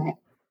global pandemic.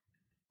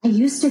 I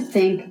used to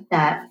think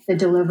that the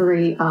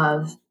delivery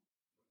of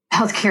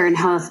healthcare and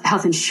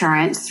health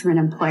insurance through an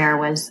employer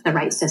was the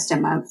right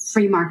system, a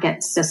free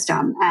market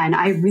system. And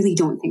I really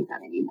don't think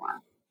that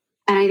anymore.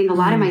 And I think a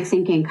lot of my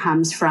thinking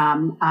comes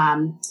from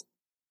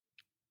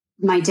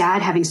my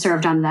dad having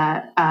served on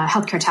the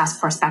healthcare task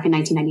force back in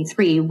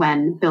 1993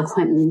 when Bill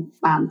Clinton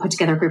put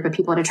together a group of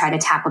people to try to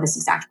tackle this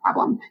exact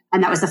problem.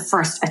 And that was the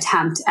first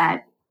attempt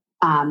at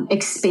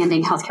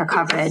expanding healthcare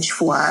coverage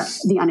for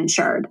the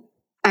uninsured.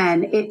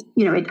 And it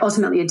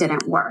ultimately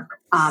didn't work.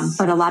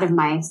 But a lot of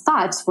my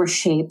thoughts were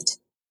shaped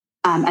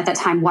at that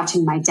time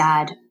watching my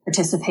dad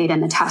participate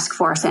in the task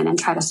force and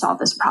try to solve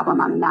this problem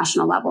on a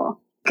national level.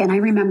 And I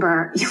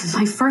remember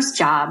my first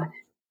job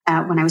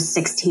when I was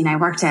 16, I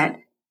worked at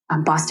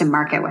Boston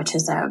Market, which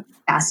is a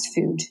fast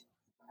food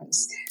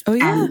place. Oh,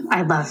 yeah. And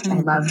I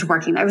loved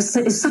working there. It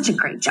was such a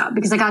great job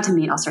because I got to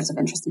meet all sorts of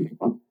interesting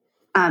people.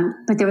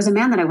 But there was a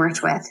man that I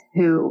worked with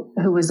who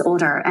was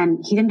older,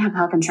 and he didn't have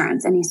health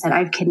insurance. And he said, I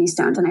have kidney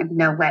stones and I have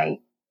no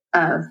way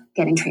of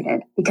getting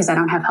treated because I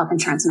don't have health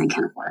insurance and I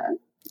can't afford it.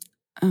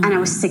 And I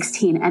was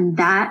 16. And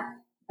that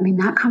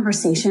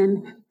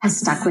conversation has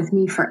stuck with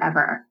me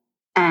forever.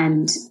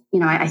 And,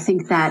 I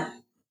think that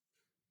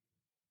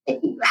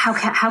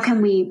how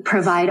can we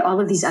provide all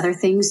of these other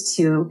things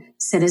to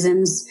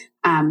citizens,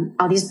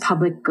 all these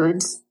public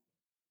goods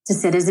to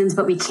citizens,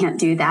 but we can't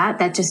do that?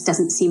 That just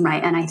doesn't seem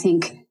right. And I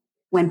think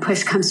when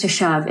push comes to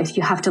shove, if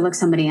you have to look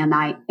somebody in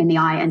the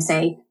eye and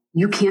say,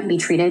 you can't be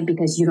treated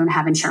because you don't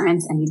have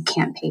insurance and you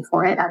can't pay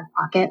for it out of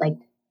pocket, like,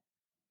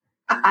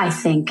 I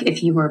think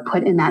if you were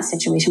put in that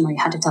situation where you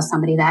had to tell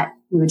somebody that,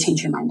 you would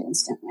change your mind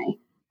instantly.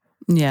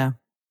 Yeah.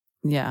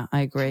 Yeah, I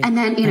agree. And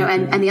then,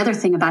 and the other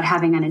thing about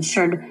having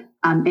uninsured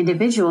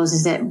individuals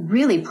is it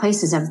really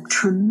places a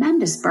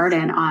tremendous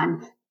burden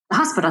on the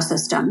hospital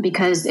system,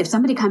 because if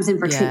somebody comes in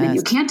for treatment,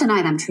 you can't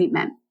deny them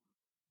treatment.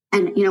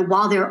 And,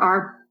 while there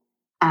are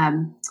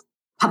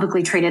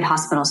publicly traded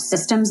hospital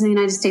systems in the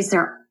United States,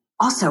 there are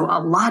also a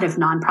lot of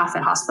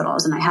nonprofit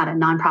hospitals. And I had a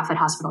nonprofit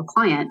hospital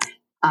client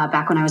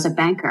back when I was a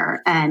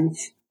banker, and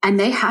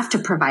they have to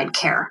provide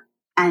care.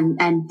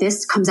 And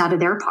this comes out of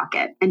their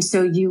pocket. And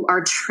so you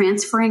are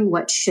transferring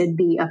what should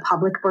be a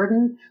public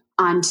burden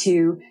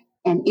onto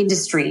an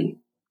industry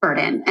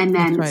burden, and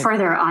then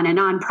further on a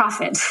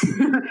nonprofit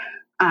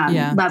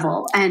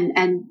level.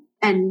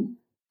 And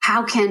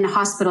how can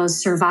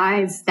hospitals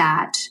survive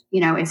that,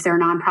 if they're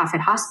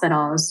nonprofit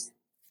hospitals,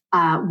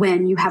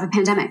 when you have a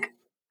pandemic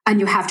and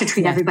you have to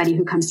treat everybody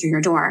who comes through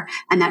your door?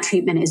 And that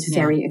treatment is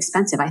very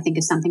expensive. I think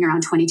it's something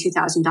around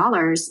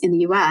 $22,000 in the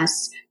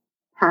US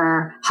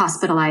per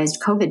hospitalized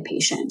COVID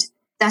patient.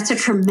 That's a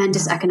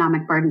tremendous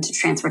economic burden to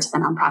transfer to the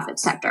nonprofit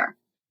sector.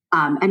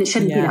 And it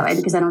shouldn't be that way,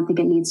 because I don't think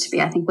it needs to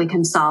be. I think we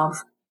can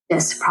solve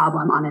this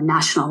problem on a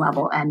national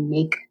level and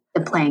make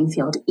the playing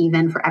field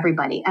even for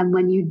everybody. And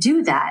when you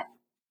do that,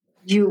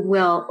 you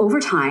will, over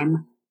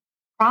time,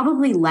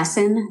 probably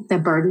lessen the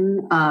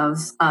burden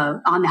of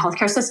on the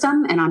healthcare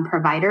system and on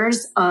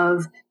providers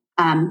of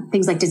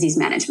things like disease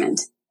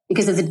management,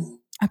 because if the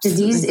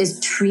disease is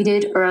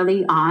treated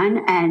early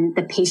on and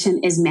the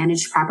patient is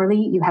managed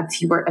properly, you have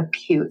fewer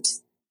acute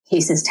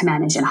cases to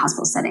manage in a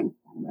hospital setting.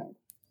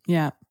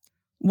 Yeah.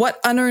 What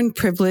unearned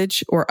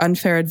privilege or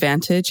unfair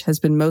advantage has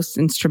been most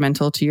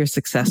instrumental to your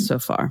success so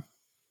far?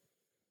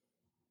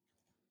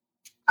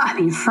 I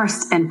mean,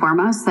 first and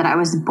foremost, that I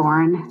was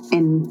born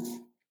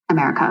in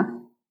America.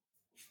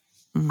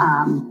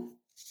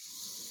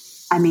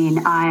 I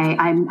mean,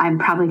 I'm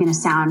probably going to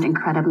sound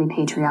incredibly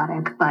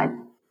patriotic, but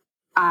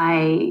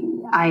I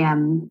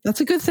am. That's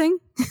a good thing.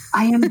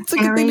 I am. It's a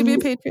good thing to be a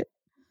patriot.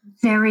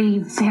 Very,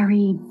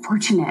 very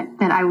fortunate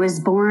that I was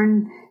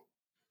born,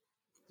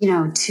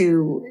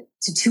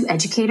 to two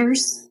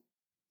educators,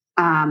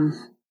 and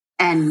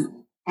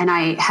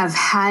I have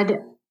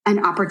had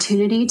an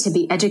opportunity to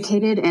be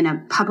educated in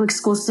a public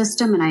school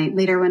system, and I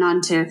later went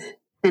on to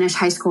finish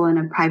high school in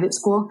a private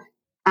school.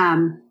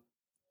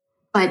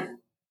 But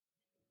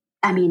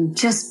I mean,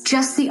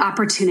 just the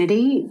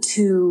opportunity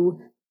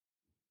to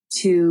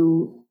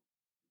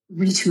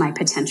reach my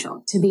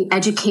potential, to be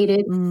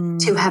educated,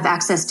 to have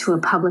access to a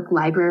public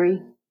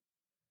library,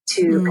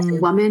 to, as a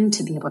woman,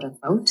 to be able to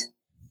vote,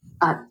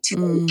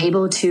 to be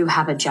able to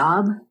have a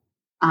job.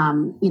 I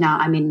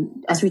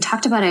mean, as we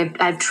talked about,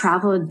 I've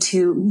traveled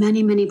to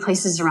many, many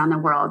places around the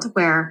world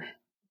where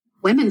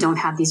women don't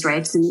have these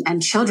rights,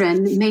 and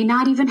children may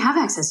not even have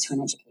access to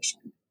an education.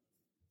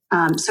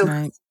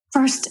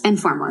 First and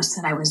foremost,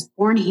 that I was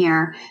born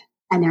here,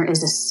 and there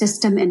is a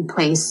system in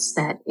place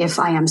that if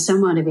I am so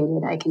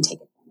motivated, I can take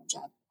advantage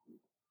of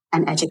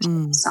and educate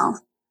myself.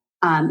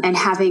 And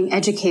having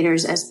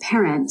educators as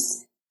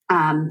parents,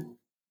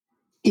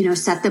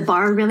 set the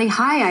bar really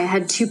high. I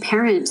had two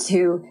parents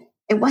who,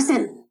 it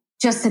wasn't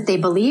just that they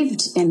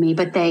believed in me,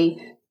 but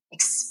they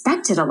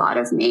expected a lot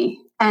of me.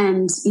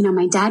 And,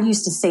 my dad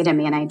used to say to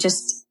me, and I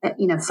just,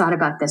 thought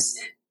about this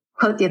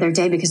quote the other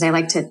day because I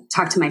like to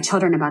talk to my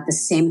children about the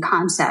same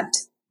concept.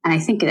 And I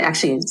think it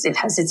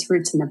has its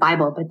roots in the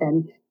Bible, but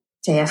then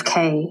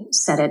JFK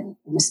said it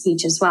in a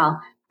speech as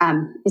well.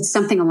 It's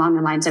something along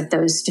the lines of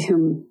those to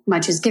whom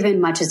much is given,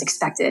 much is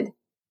expected.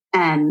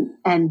 And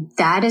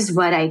that is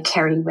what I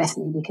carry with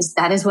me, because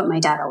that is what my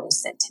dad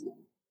always said to me.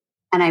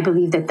 And I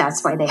believe that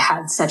that's why they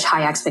had such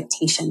high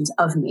expectations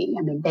of me.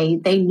 I mean,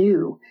 they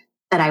knew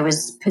that I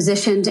was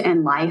positioned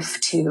in life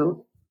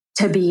to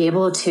be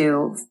able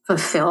to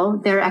fulfill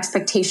their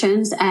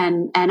expectations.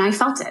 And I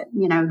felt it.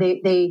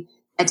 They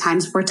at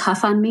times were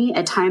tough on me,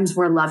 at times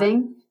were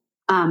loving.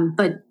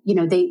 But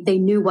they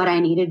knew what I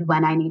needed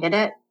when I needed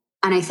it.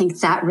 And I think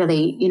that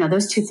really,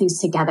 those two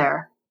things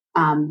together,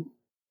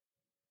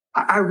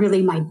 are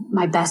really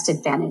my best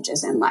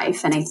advantages in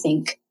life. And I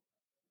think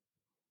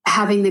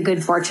having the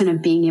good fortune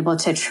of being able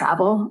to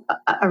travel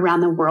around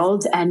the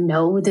world and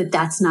know that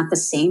that's not the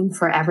same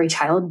for every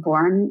child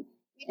born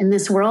in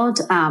this world,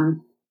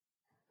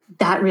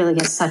 that really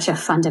is such a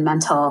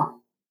fundamental,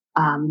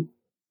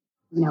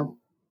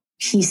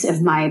 piece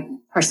of my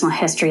personal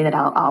history that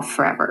I'll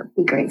forever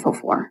be grateful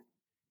for.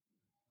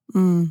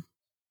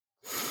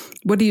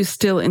 What are you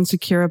still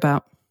insecure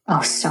about?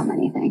 Oh, so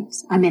many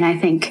things. I mean, I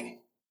think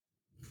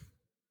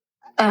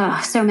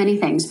so many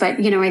things, but,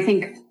 I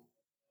think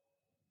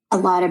a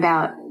lot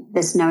about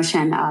this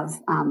notion of,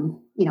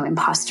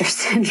 imposter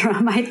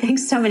syndrome. I think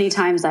so many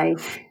times I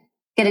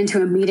get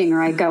into a meeting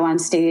or I go on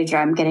stage or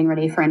I'm getting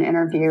ready for an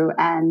interview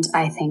and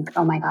I think,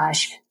 oh my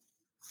gosh,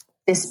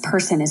 this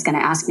person is going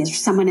to ask me,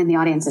 someone in the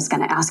audience is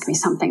going to ask me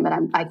something that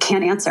I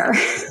can't answer.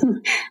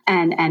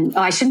 and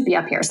I shouldn't be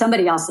up here.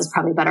 Somebody else is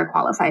probably better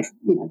qualified,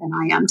 than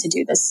I am to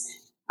do this,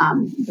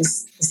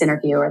 this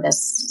interview or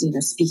this,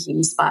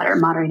 speaking spot or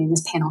moderating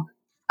this panel.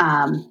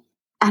 And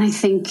I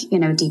think,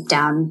 deep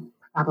down,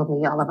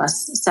 probably all of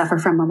us suffer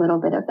from a little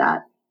bit of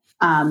that.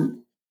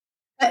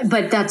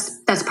 But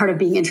that's part of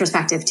being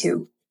introspective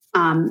too.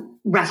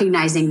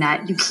 Recognizing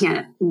that you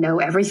can't know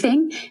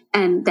everything,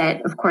 and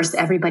that of course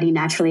everybody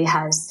naturally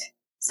has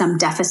some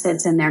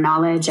deficits in their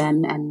knowledge,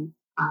 and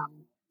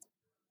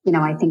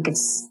I think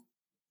it's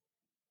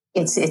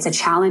a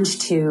challenge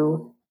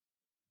to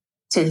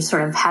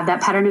sort of have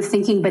that pattern of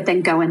thinking, but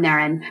then go in there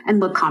and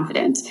look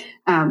confident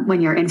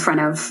when you're in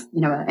front of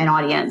an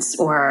audience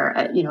or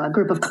a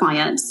group of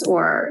clients,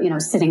 or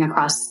sitting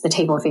across the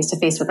table face to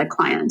face with a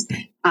client.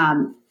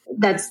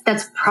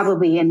 That's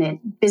probably, in the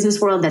business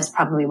world, that's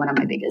probably one of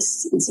my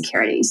biggest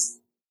insecurities.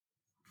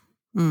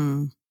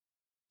 When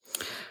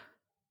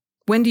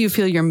do you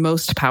feel you're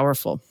most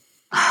powerful?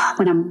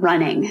 When I'm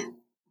running.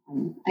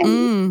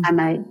 I'm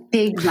a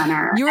big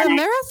runner. You're a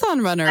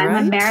marathon runner, right?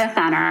 I'm a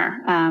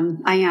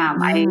marathoner. I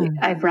am.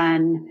 I've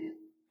run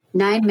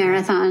 9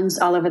 marathons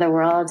all over the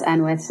world,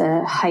 and with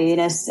a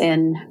hiatus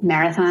in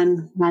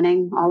marathon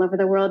running all over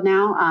the world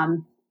now,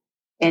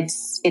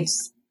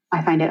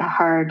 I find it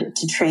hard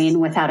to train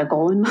without a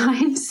goal in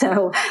mind.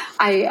 So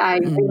I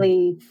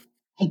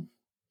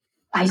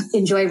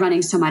enjoy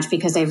running so much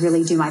because I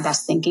really do my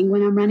best thinking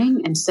when I'm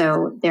running. And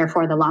so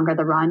therefore, the longer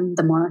the run,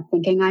 the more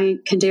thinking I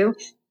can do.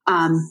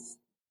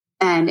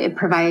 And it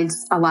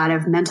provides a lot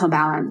of mental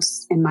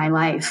balance in my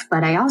life.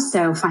 But I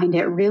also find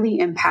it really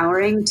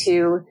empowering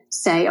to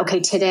say, okay,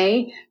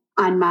 today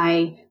on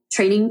my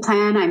training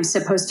plan, I'm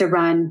supposed to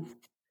run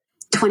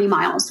 20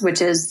 miles,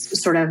 which is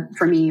sort of,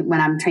 for me,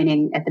 when I'm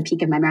training at the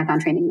peak of my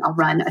marathon training, I'll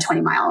run a 20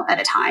 mile at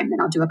a time,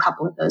 and I'll do a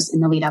couple of those in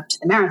the lead up to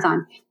the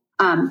marathon.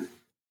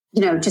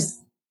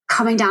 Just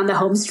coming down the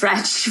home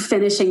stretch,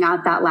 finishing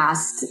out that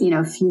last,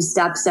 few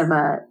steps of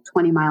a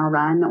 20 mile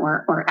run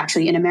or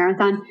actually in a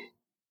marathon.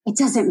 It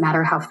doesn't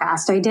matter how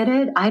fast I did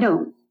it. I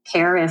don't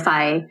care if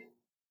I,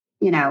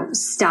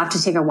 stopped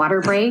to take a water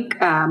break,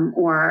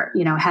 or,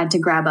 had to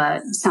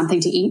grab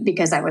something to eat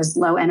because I was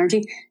low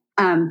energy.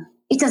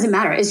 It doesn't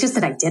matter. It's just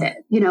that I did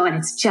it, and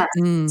it's just,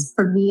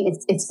 for me,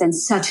 it's been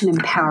such an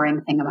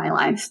empowering thing in my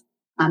life,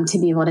 to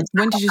be able to.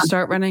 When did you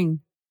start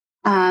running?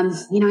 I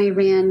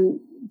ran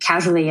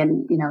casually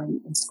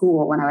in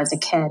school when I was a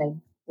kid. I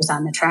was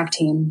on the track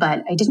team,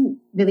 but I didn't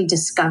really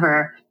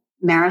discover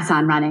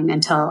marathon running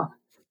until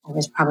I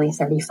was probably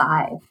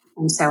 35.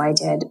 And so I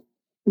did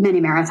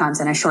many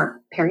marathons in a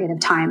short period of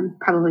time,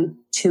 probably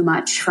too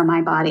much for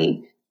my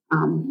body.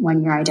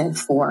 1 year I did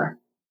 4.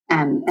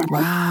 And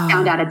wow. I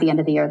found out at the end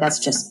of the year, that's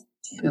just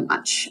too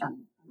much.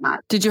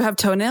 Not Did you have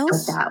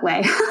toenails? that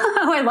way.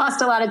 I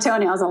lost a lot of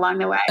toenails along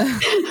the way.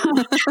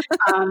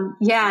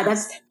 Yeah,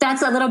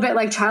 that's a little bit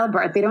like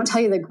childbirth. They don't tell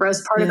you the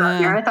gross part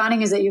about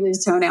marathoning is that you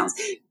lose toenails.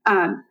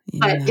 But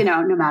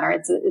no matter,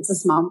 it's a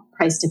small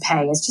price to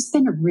pay. It's just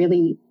been a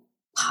really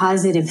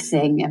positive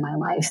thing in my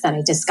life that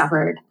I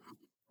discovered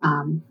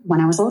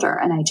when I was older,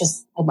 and I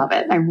love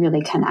it. I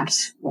really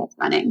connect with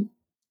running,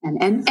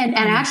 and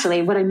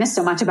actually, what I miss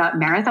so much about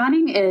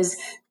marathoning is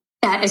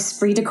that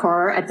esprit de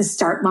corps at the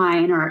start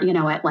line, or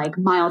at like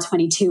mile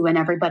 22, when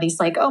everybody's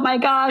like, "Oh my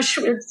gosh,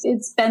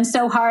 it's been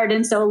so hard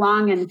and so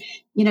long," and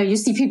you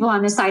see people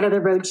on the side of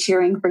the road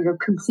cheering for your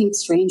complete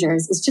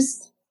strangers.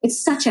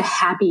 It's such a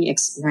happy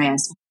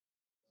experience.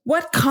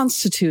 What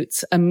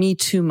constitutes a Me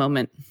Too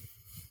moment?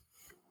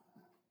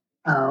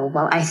 Oh,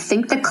 well, I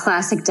think the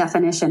classic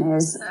definition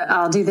is,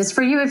 I'll do this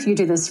for you if you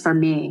do this for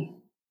me.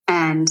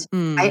 And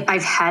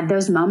I've had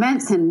those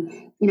moments.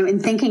 And, in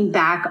thinking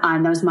back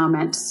on those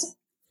moments,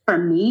 for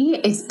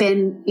me, it's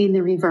been in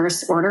the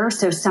reverse order.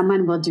 So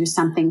someone will do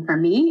something for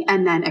me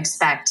and then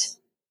expect,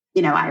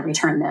 I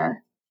return the,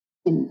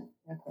 in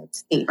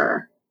quotes,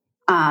 favor.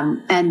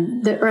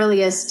 And the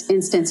earliest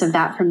instance of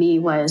that for me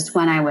was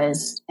when I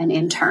was an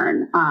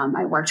intern.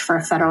 I worked for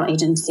a federal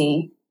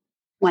agency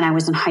when I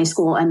was in high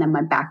school, and then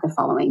went back the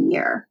following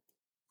year.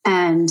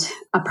 And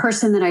a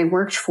person that I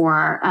worked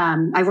for,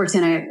 I worked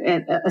in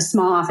a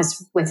small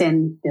office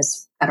within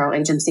this federal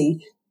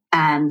agency.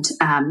 And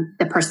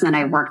the person that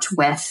I worked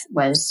with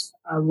was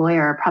a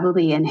lawyer,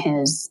 probably in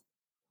his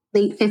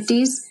late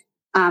 50s,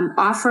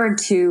 offered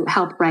to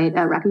help write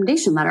a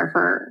recommendation letter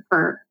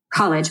for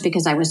college,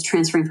 because I was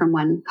transferring from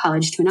one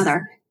college to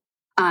another.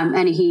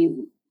 And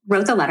he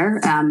wrote the letter.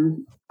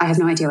 I have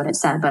no idea what it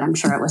said, but I'm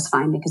sure it was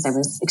fine because I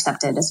was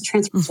accepted as a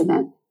transfer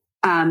student.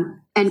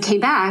 And came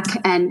back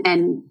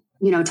and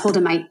told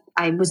him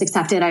I was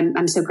accepted.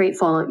 I'm so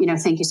grateful.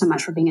 Thank you so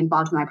much for being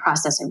involved in my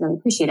process. I really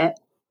appreciate it.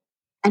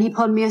 And he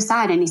pulled me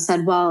aside and he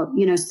said, well,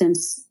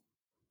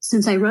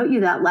 since I wrote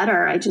you that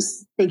letter, I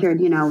just figured,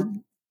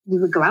 you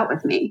would go out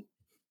with me.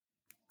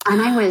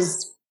 And I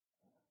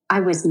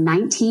was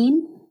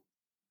 19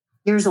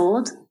 years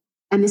old.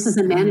 And this is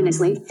a man in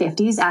his late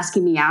 50s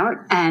asking me out.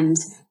 And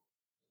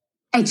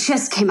it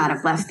just came out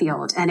of left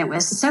field. And it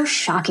was so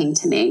shocking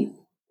to me.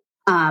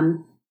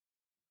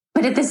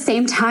 But at the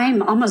same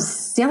time,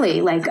 almost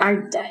silly. Like,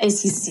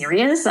 is he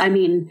serious? I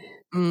mean,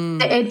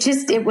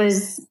 it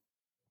was,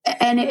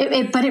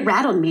 but it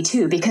rattled me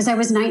too, because I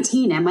was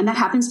 19. And when that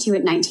happens to you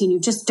at 19, you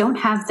just don't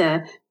have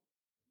the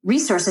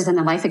resources and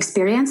the life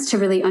experience to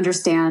really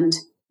understand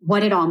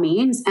what it all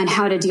means and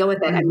how to deal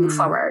with it and move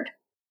forward.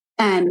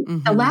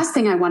 And the last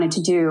thing I wanted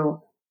to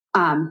do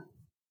at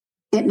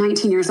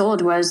 19 years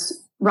old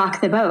was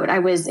rock the boat. I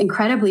was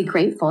incredibly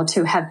grateful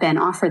to have been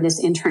offered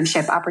this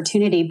internship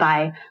opportunity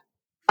by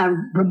a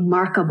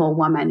remarkable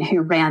woman who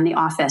ran the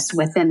office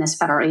within this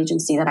federal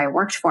agency that I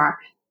worked for.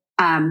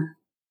 And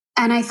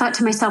I thought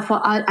to myself,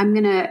 well, I'm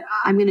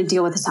gonna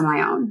deal with this on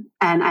my own.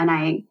 And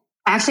I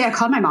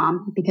called my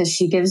mom, because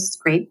she gives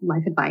great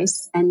life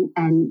advice. And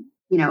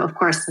of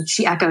course,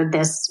 she echoed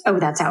this, "Oh,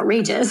 that's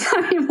outrageous."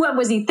 I mean, what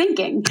was he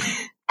thinking?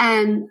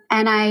 And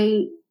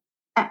I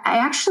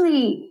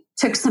actually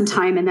took some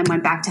time and then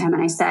went back to him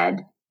and I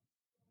said,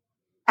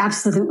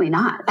 absolutely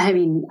not. I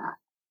mean,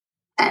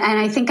 and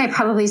I think I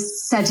probably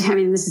said to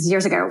him, this is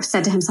years ago,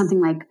 said to him something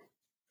like,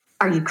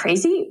 "Are you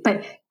crazy?"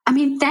 But I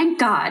mean, thank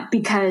God,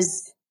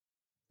 because,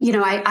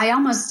 I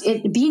almost,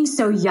 being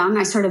so young,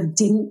 I sort of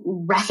didn't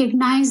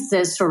recognize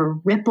the sort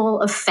of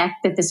ripple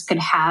effect that this could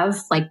have,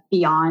 like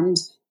beyond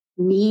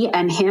me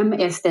and him,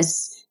 if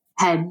this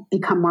had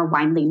become more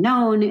widely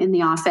known in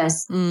the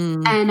office.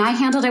 And I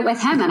handled it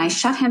with him and I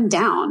shut him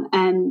down.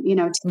 And,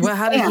 well,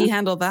 how did he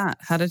handle that?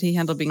 How did he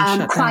handle being shut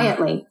down?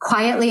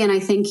 Quietly. And I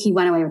think he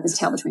went away with his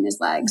tail between his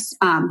legs,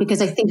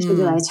 because I think he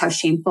realized how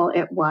shameful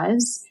it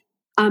was.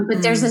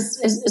 But there's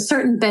a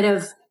certain bit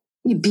of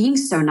being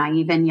so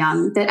naive and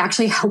young that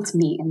actually helped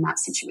me in that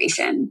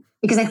situation,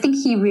 because I think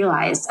he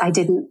realized I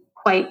didn't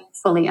quite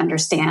fully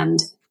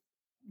understand,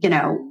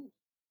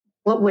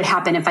 what would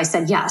happen if I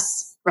said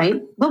yes.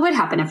 Right? What would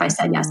happen if I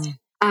said yes?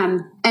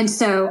 And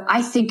so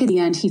I think in the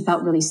end, he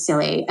felt really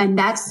silly. And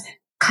that's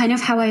kind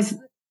of how I've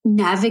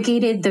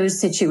navigated those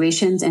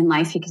situations in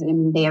life, because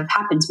they have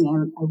happened to me.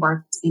 I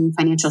worked in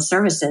financial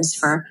services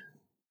for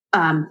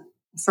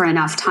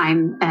enough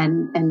time.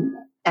 And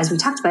as we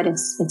talked about,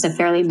 it's a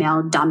fairly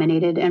male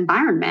dominated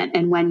environment.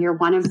 And when you're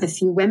one of the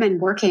few women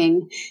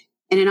working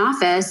in an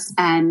office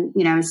and,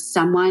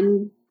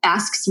 someone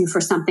asks you for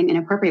something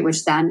inappropriate,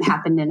 which then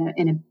happened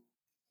in a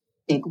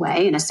big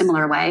way, in a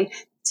similar way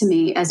to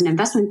me as an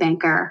investment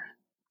banker,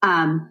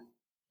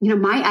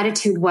 my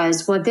attitude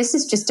was, well, this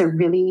is just a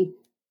really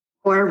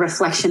poor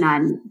reflection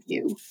on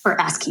you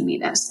for asking me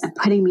this and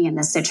putting me in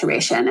this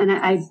situation. And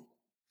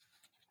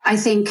I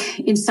think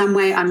in some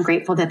way I'm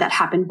grateful that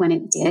happened when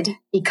it did,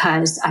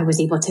 because I was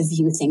able to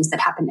view things that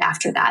happened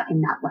after that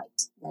in that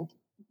light. Like,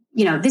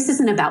 this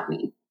isn't about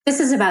me. this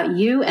is about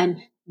you and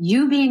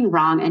you being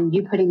wrong and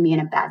you putting me in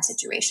a bad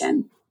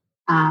situation.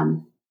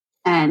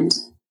 And,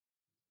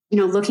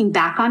 looking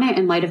back on it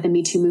in light of the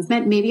Me Too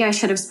movement, maybe I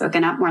should have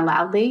spoken up more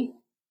loudly.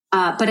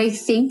 But I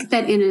think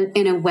that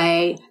in a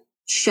way,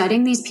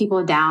 shutting these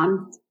people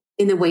down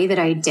in the way that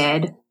I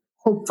did,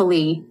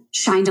 hopefully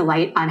shined a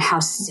light on how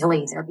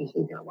silly their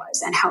behavior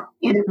was and how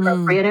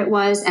inappropriate it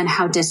was and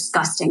how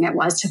disgusting it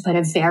was to put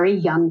a very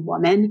young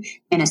woman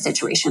in a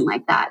situation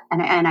like that.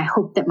 And I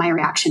hope that my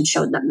reaction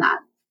showed them that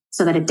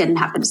so that it didn't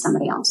happen to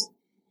somebody else.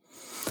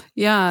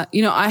 Yeah.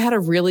 I had a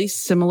really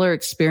similar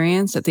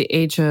experience at the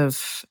age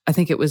of, I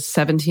think it was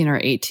 17 or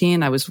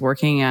 18. I was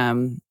working,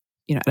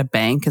 at a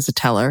bank as a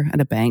teller at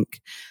a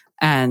bank,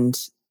 and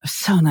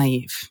so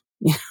naive,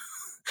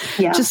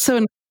 Yeah. just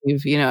so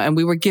naive, and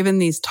we were given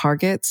these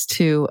targets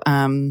to,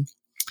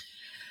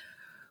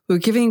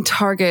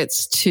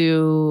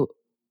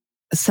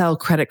 sell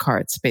credit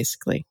cards,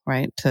 basically,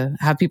 right? To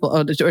have people,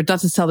 or not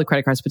to sell the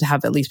credit cards, but to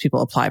have at least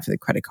people apply for the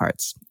credit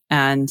cards.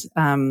 And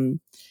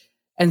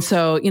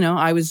so,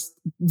 I was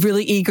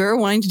really eager,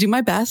 wanting to do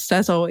my best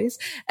as always.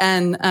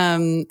 And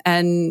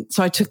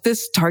so I took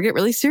this target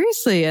really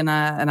seriously. And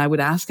I would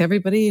ask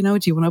everybody, do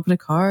you want to open a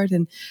card?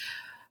 And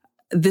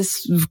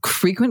this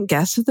frequent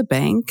guest of the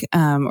bank,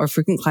 or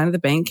frequent client of the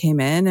bank came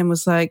in and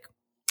was like,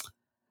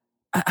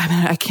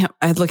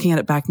 looking at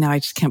it back now, I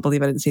just can't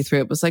believe I didn't see through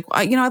it. It was like,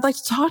 I'd like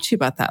to talk to you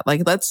about that.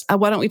 Like,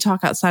 why don't we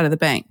talk outside of the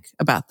bank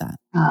about that?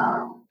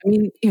 Oh. I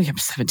mean, I'm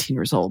 17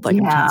 years old. Like,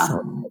 I'm trying to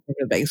sell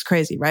the bank. It's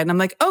crazy, right? And I'm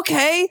like,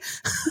 okay.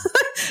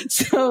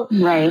 So,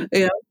 right.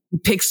 He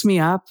picks me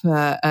up,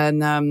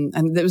 and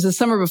it was the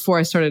summer before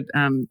I started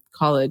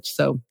college.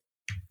 So,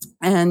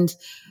 and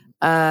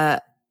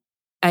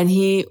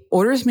he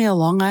orders me a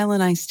Long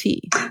Island iced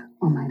tea.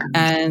 Oh my God.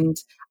 And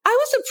I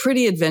was a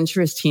pretty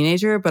adventurous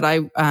teenager, but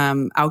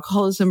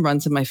alcoholism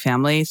runs in my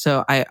family.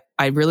 So I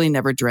really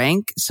never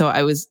drank. So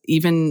I was,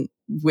 even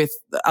with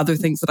the other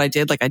things that I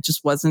did, like I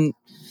just wasn't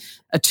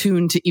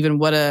attuned to even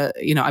what I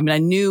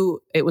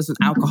knew it was an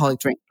alcoholic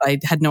drink, but I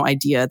had no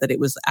idea that it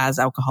was as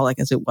alcoholic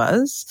as it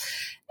was.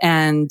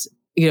 And,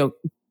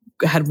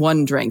 had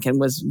one drink and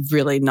was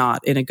really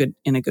not in a good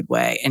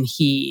way. And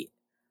he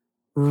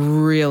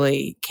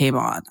really came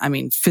on. I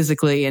mean,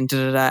 physically and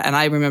And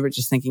I remember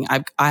just thinking,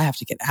 I have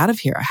to get out of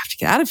here. I have to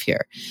get out of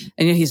here.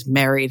 And he's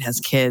married, has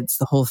kids,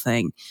 the whole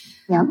thing.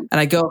 Yeah. And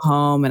I go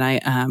home and I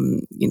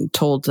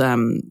told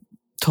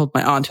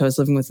my aunt who I was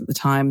living with at the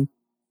time.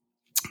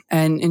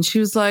 And she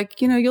was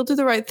like, you'll do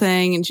the right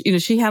thing.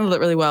 And she handled it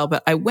really well.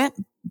 But I went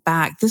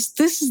back. This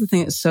is the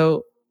thing that's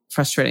so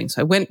frustrating.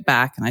 So I went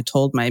back and I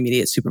told my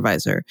immediate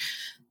supervisor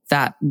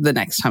that the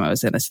next time I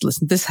was in, I said,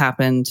 listen, this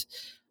happened.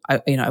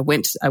 I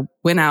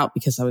went out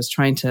because I was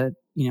trying to,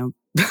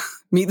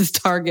 meet this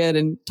target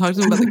and talk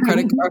to them about the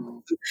credit card.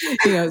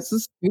 It's so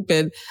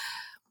stupid.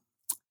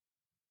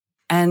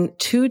 And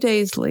 2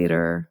 days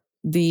later,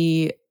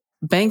 the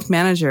bank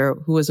manager,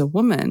 who was a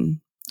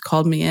woman,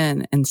 called me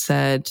in and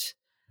said,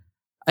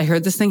 I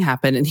heard this thing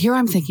happen. And here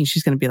I'm thinking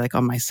she's going to be like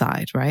on my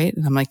side, right?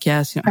 And I'm like,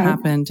 yes, it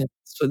happened. And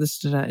so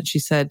and she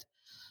said,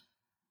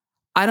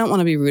 I don't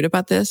want to be rude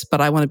about this,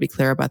 but I want to be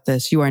clear about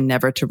this. You are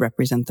never to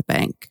represent the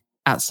bank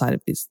outside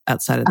of this room.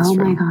 Oh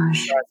my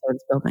gosh. Outside of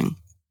this building.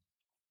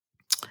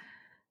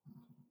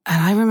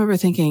 And I remember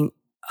thinking,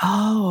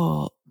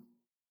 oh,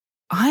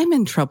 I'm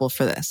in trouble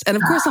for this. And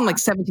of course, I'm like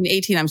 17,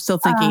 18. I'm still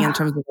thinking in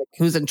terms of like,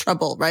 who's in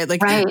trouble, right? Like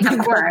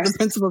the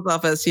principal's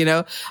office,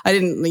 I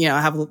didn't,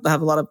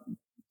 have a lot of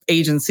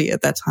agency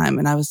at that time.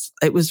 And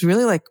it was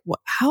really like,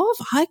 how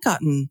have I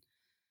gotten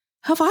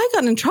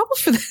in trouble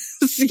for this?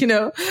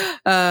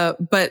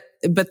 But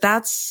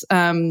that's,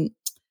 I'd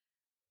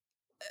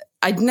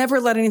never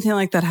let anything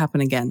like that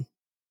happen again.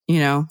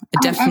 I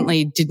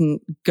definitely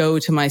didn't go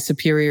to my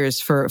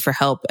superiors for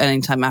help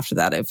anytime after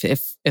that.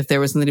 If there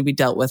was something to be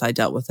dealt with, I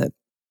dealt with it.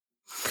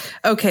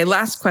 Okay.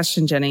 Last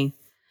question, Jenny.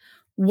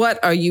 What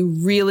are you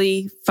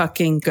really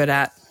fucking good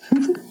at?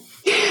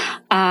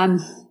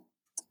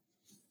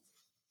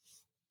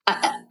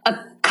 A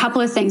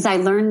couple of things. I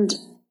learned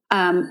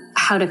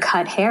how to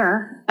cut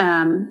hair,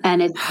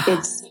 and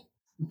it's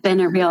been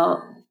a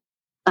real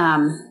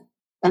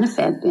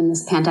benefit in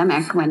this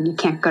pandemic when you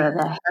can't go to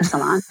the hair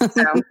salon.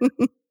 So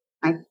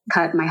I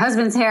cut my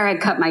husband's hair. I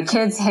cut my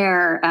kids'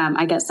 hair.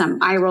 I get some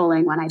eye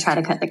rolling when I try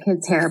to cut the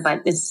kids' hair,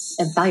 but it's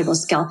a valuable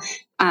skill.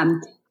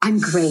 I'm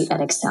great at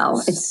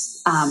Excel.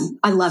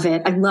 I love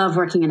it. I love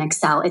working in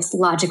Excel. It's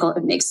logical.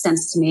 It makes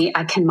sense to me.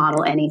 I can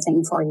model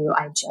anything for you.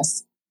 I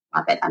just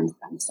love it. I'm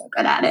so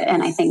good at it.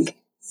 And I think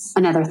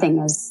another thing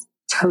is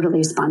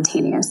totally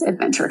spontaneous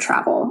adventure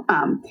travel.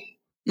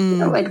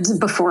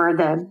 Before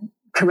the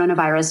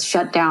coronavirus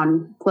shut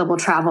down global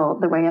travel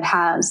the way it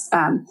has,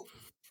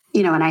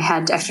 and I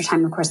had extra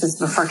time, of course, this is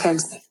before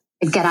kids.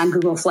 I'd get on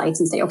Google Flights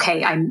and say,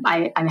 okay,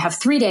 I have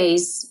 3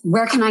 days.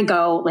 Where can I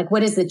go? Like,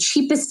 what is the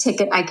cheapest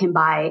ticket I can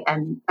buy,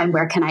 and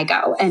where can I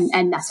go?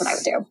 And that's what I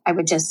would do. I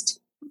would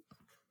just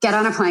get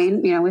on a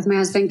plane, with my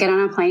husband, get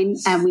on a plane,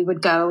 and we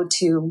would go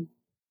to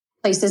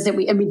places that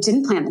we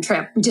didn't plan the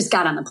trip. We just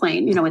got on the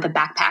plane, with a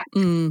backpack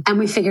and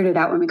we figured it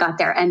out when we got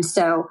there. And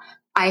so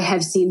I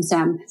have seen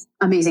some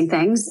amazing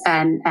things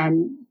and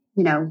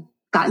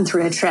gotten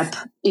through a trip,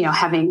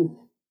 having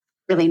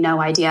really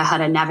no idea how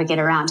to navigate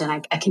around, and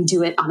I can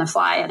do it on the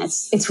fly, and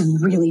it's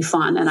really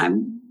fun.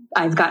 And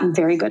I've gotten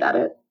very good at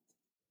it.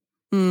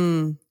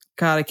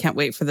 God, I can't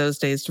wait for those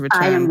days to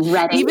return. I am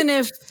ready.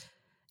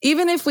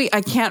 Even if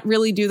I can't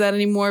really do that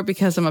anymore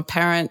because I'm a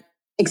parent.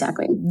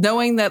 Exactly.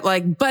 Knowing that,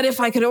 but if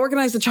I could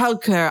organize the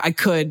childcare, I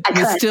could.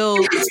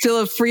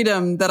 Still a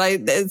freedom that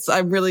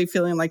I'm really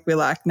feeling like we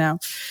lack now.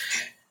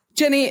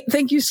 Jenny,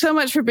 thank you so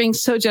much for being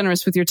so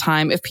generous with your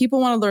time. If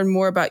people want to learn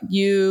more about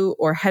you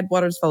or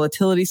Headwaters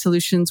Volatility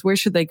Solutions, where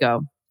should they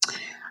go?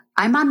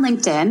 I'm on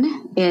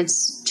LinkedIn.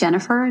 It's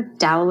Jennifer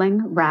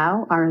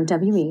Dowling-Rowe,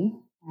 ROWE.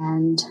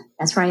 And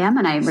that's where I am.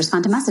 And I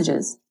respond to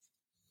messages.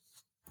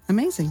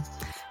 Amazing.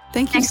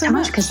 Thanks so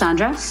much,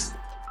 Cassandra.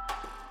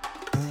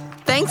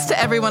 Thanks to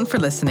everyone for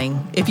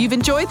listening. If you've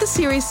enjoyed the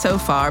series so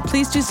far,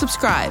 please do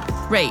subscribe,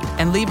 rate,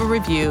 and leave a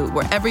review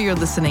wherever you're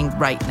listening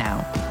right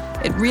now.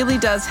 It really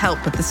does help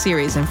put the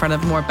series in front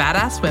of more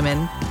badass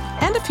women,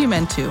 and a few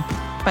men too,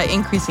 by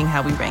increasing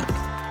how we rank.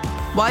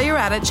 While you're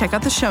at it, check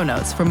out the show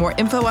notes for more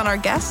info on our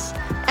guests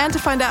and to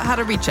find out how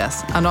to reach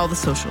us on all the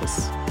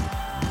socials.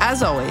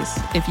 As always,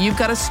 if you've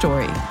got a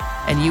story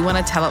and you want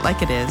to tell it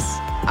like it is,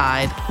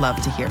 I'd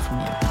love to hear from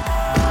you.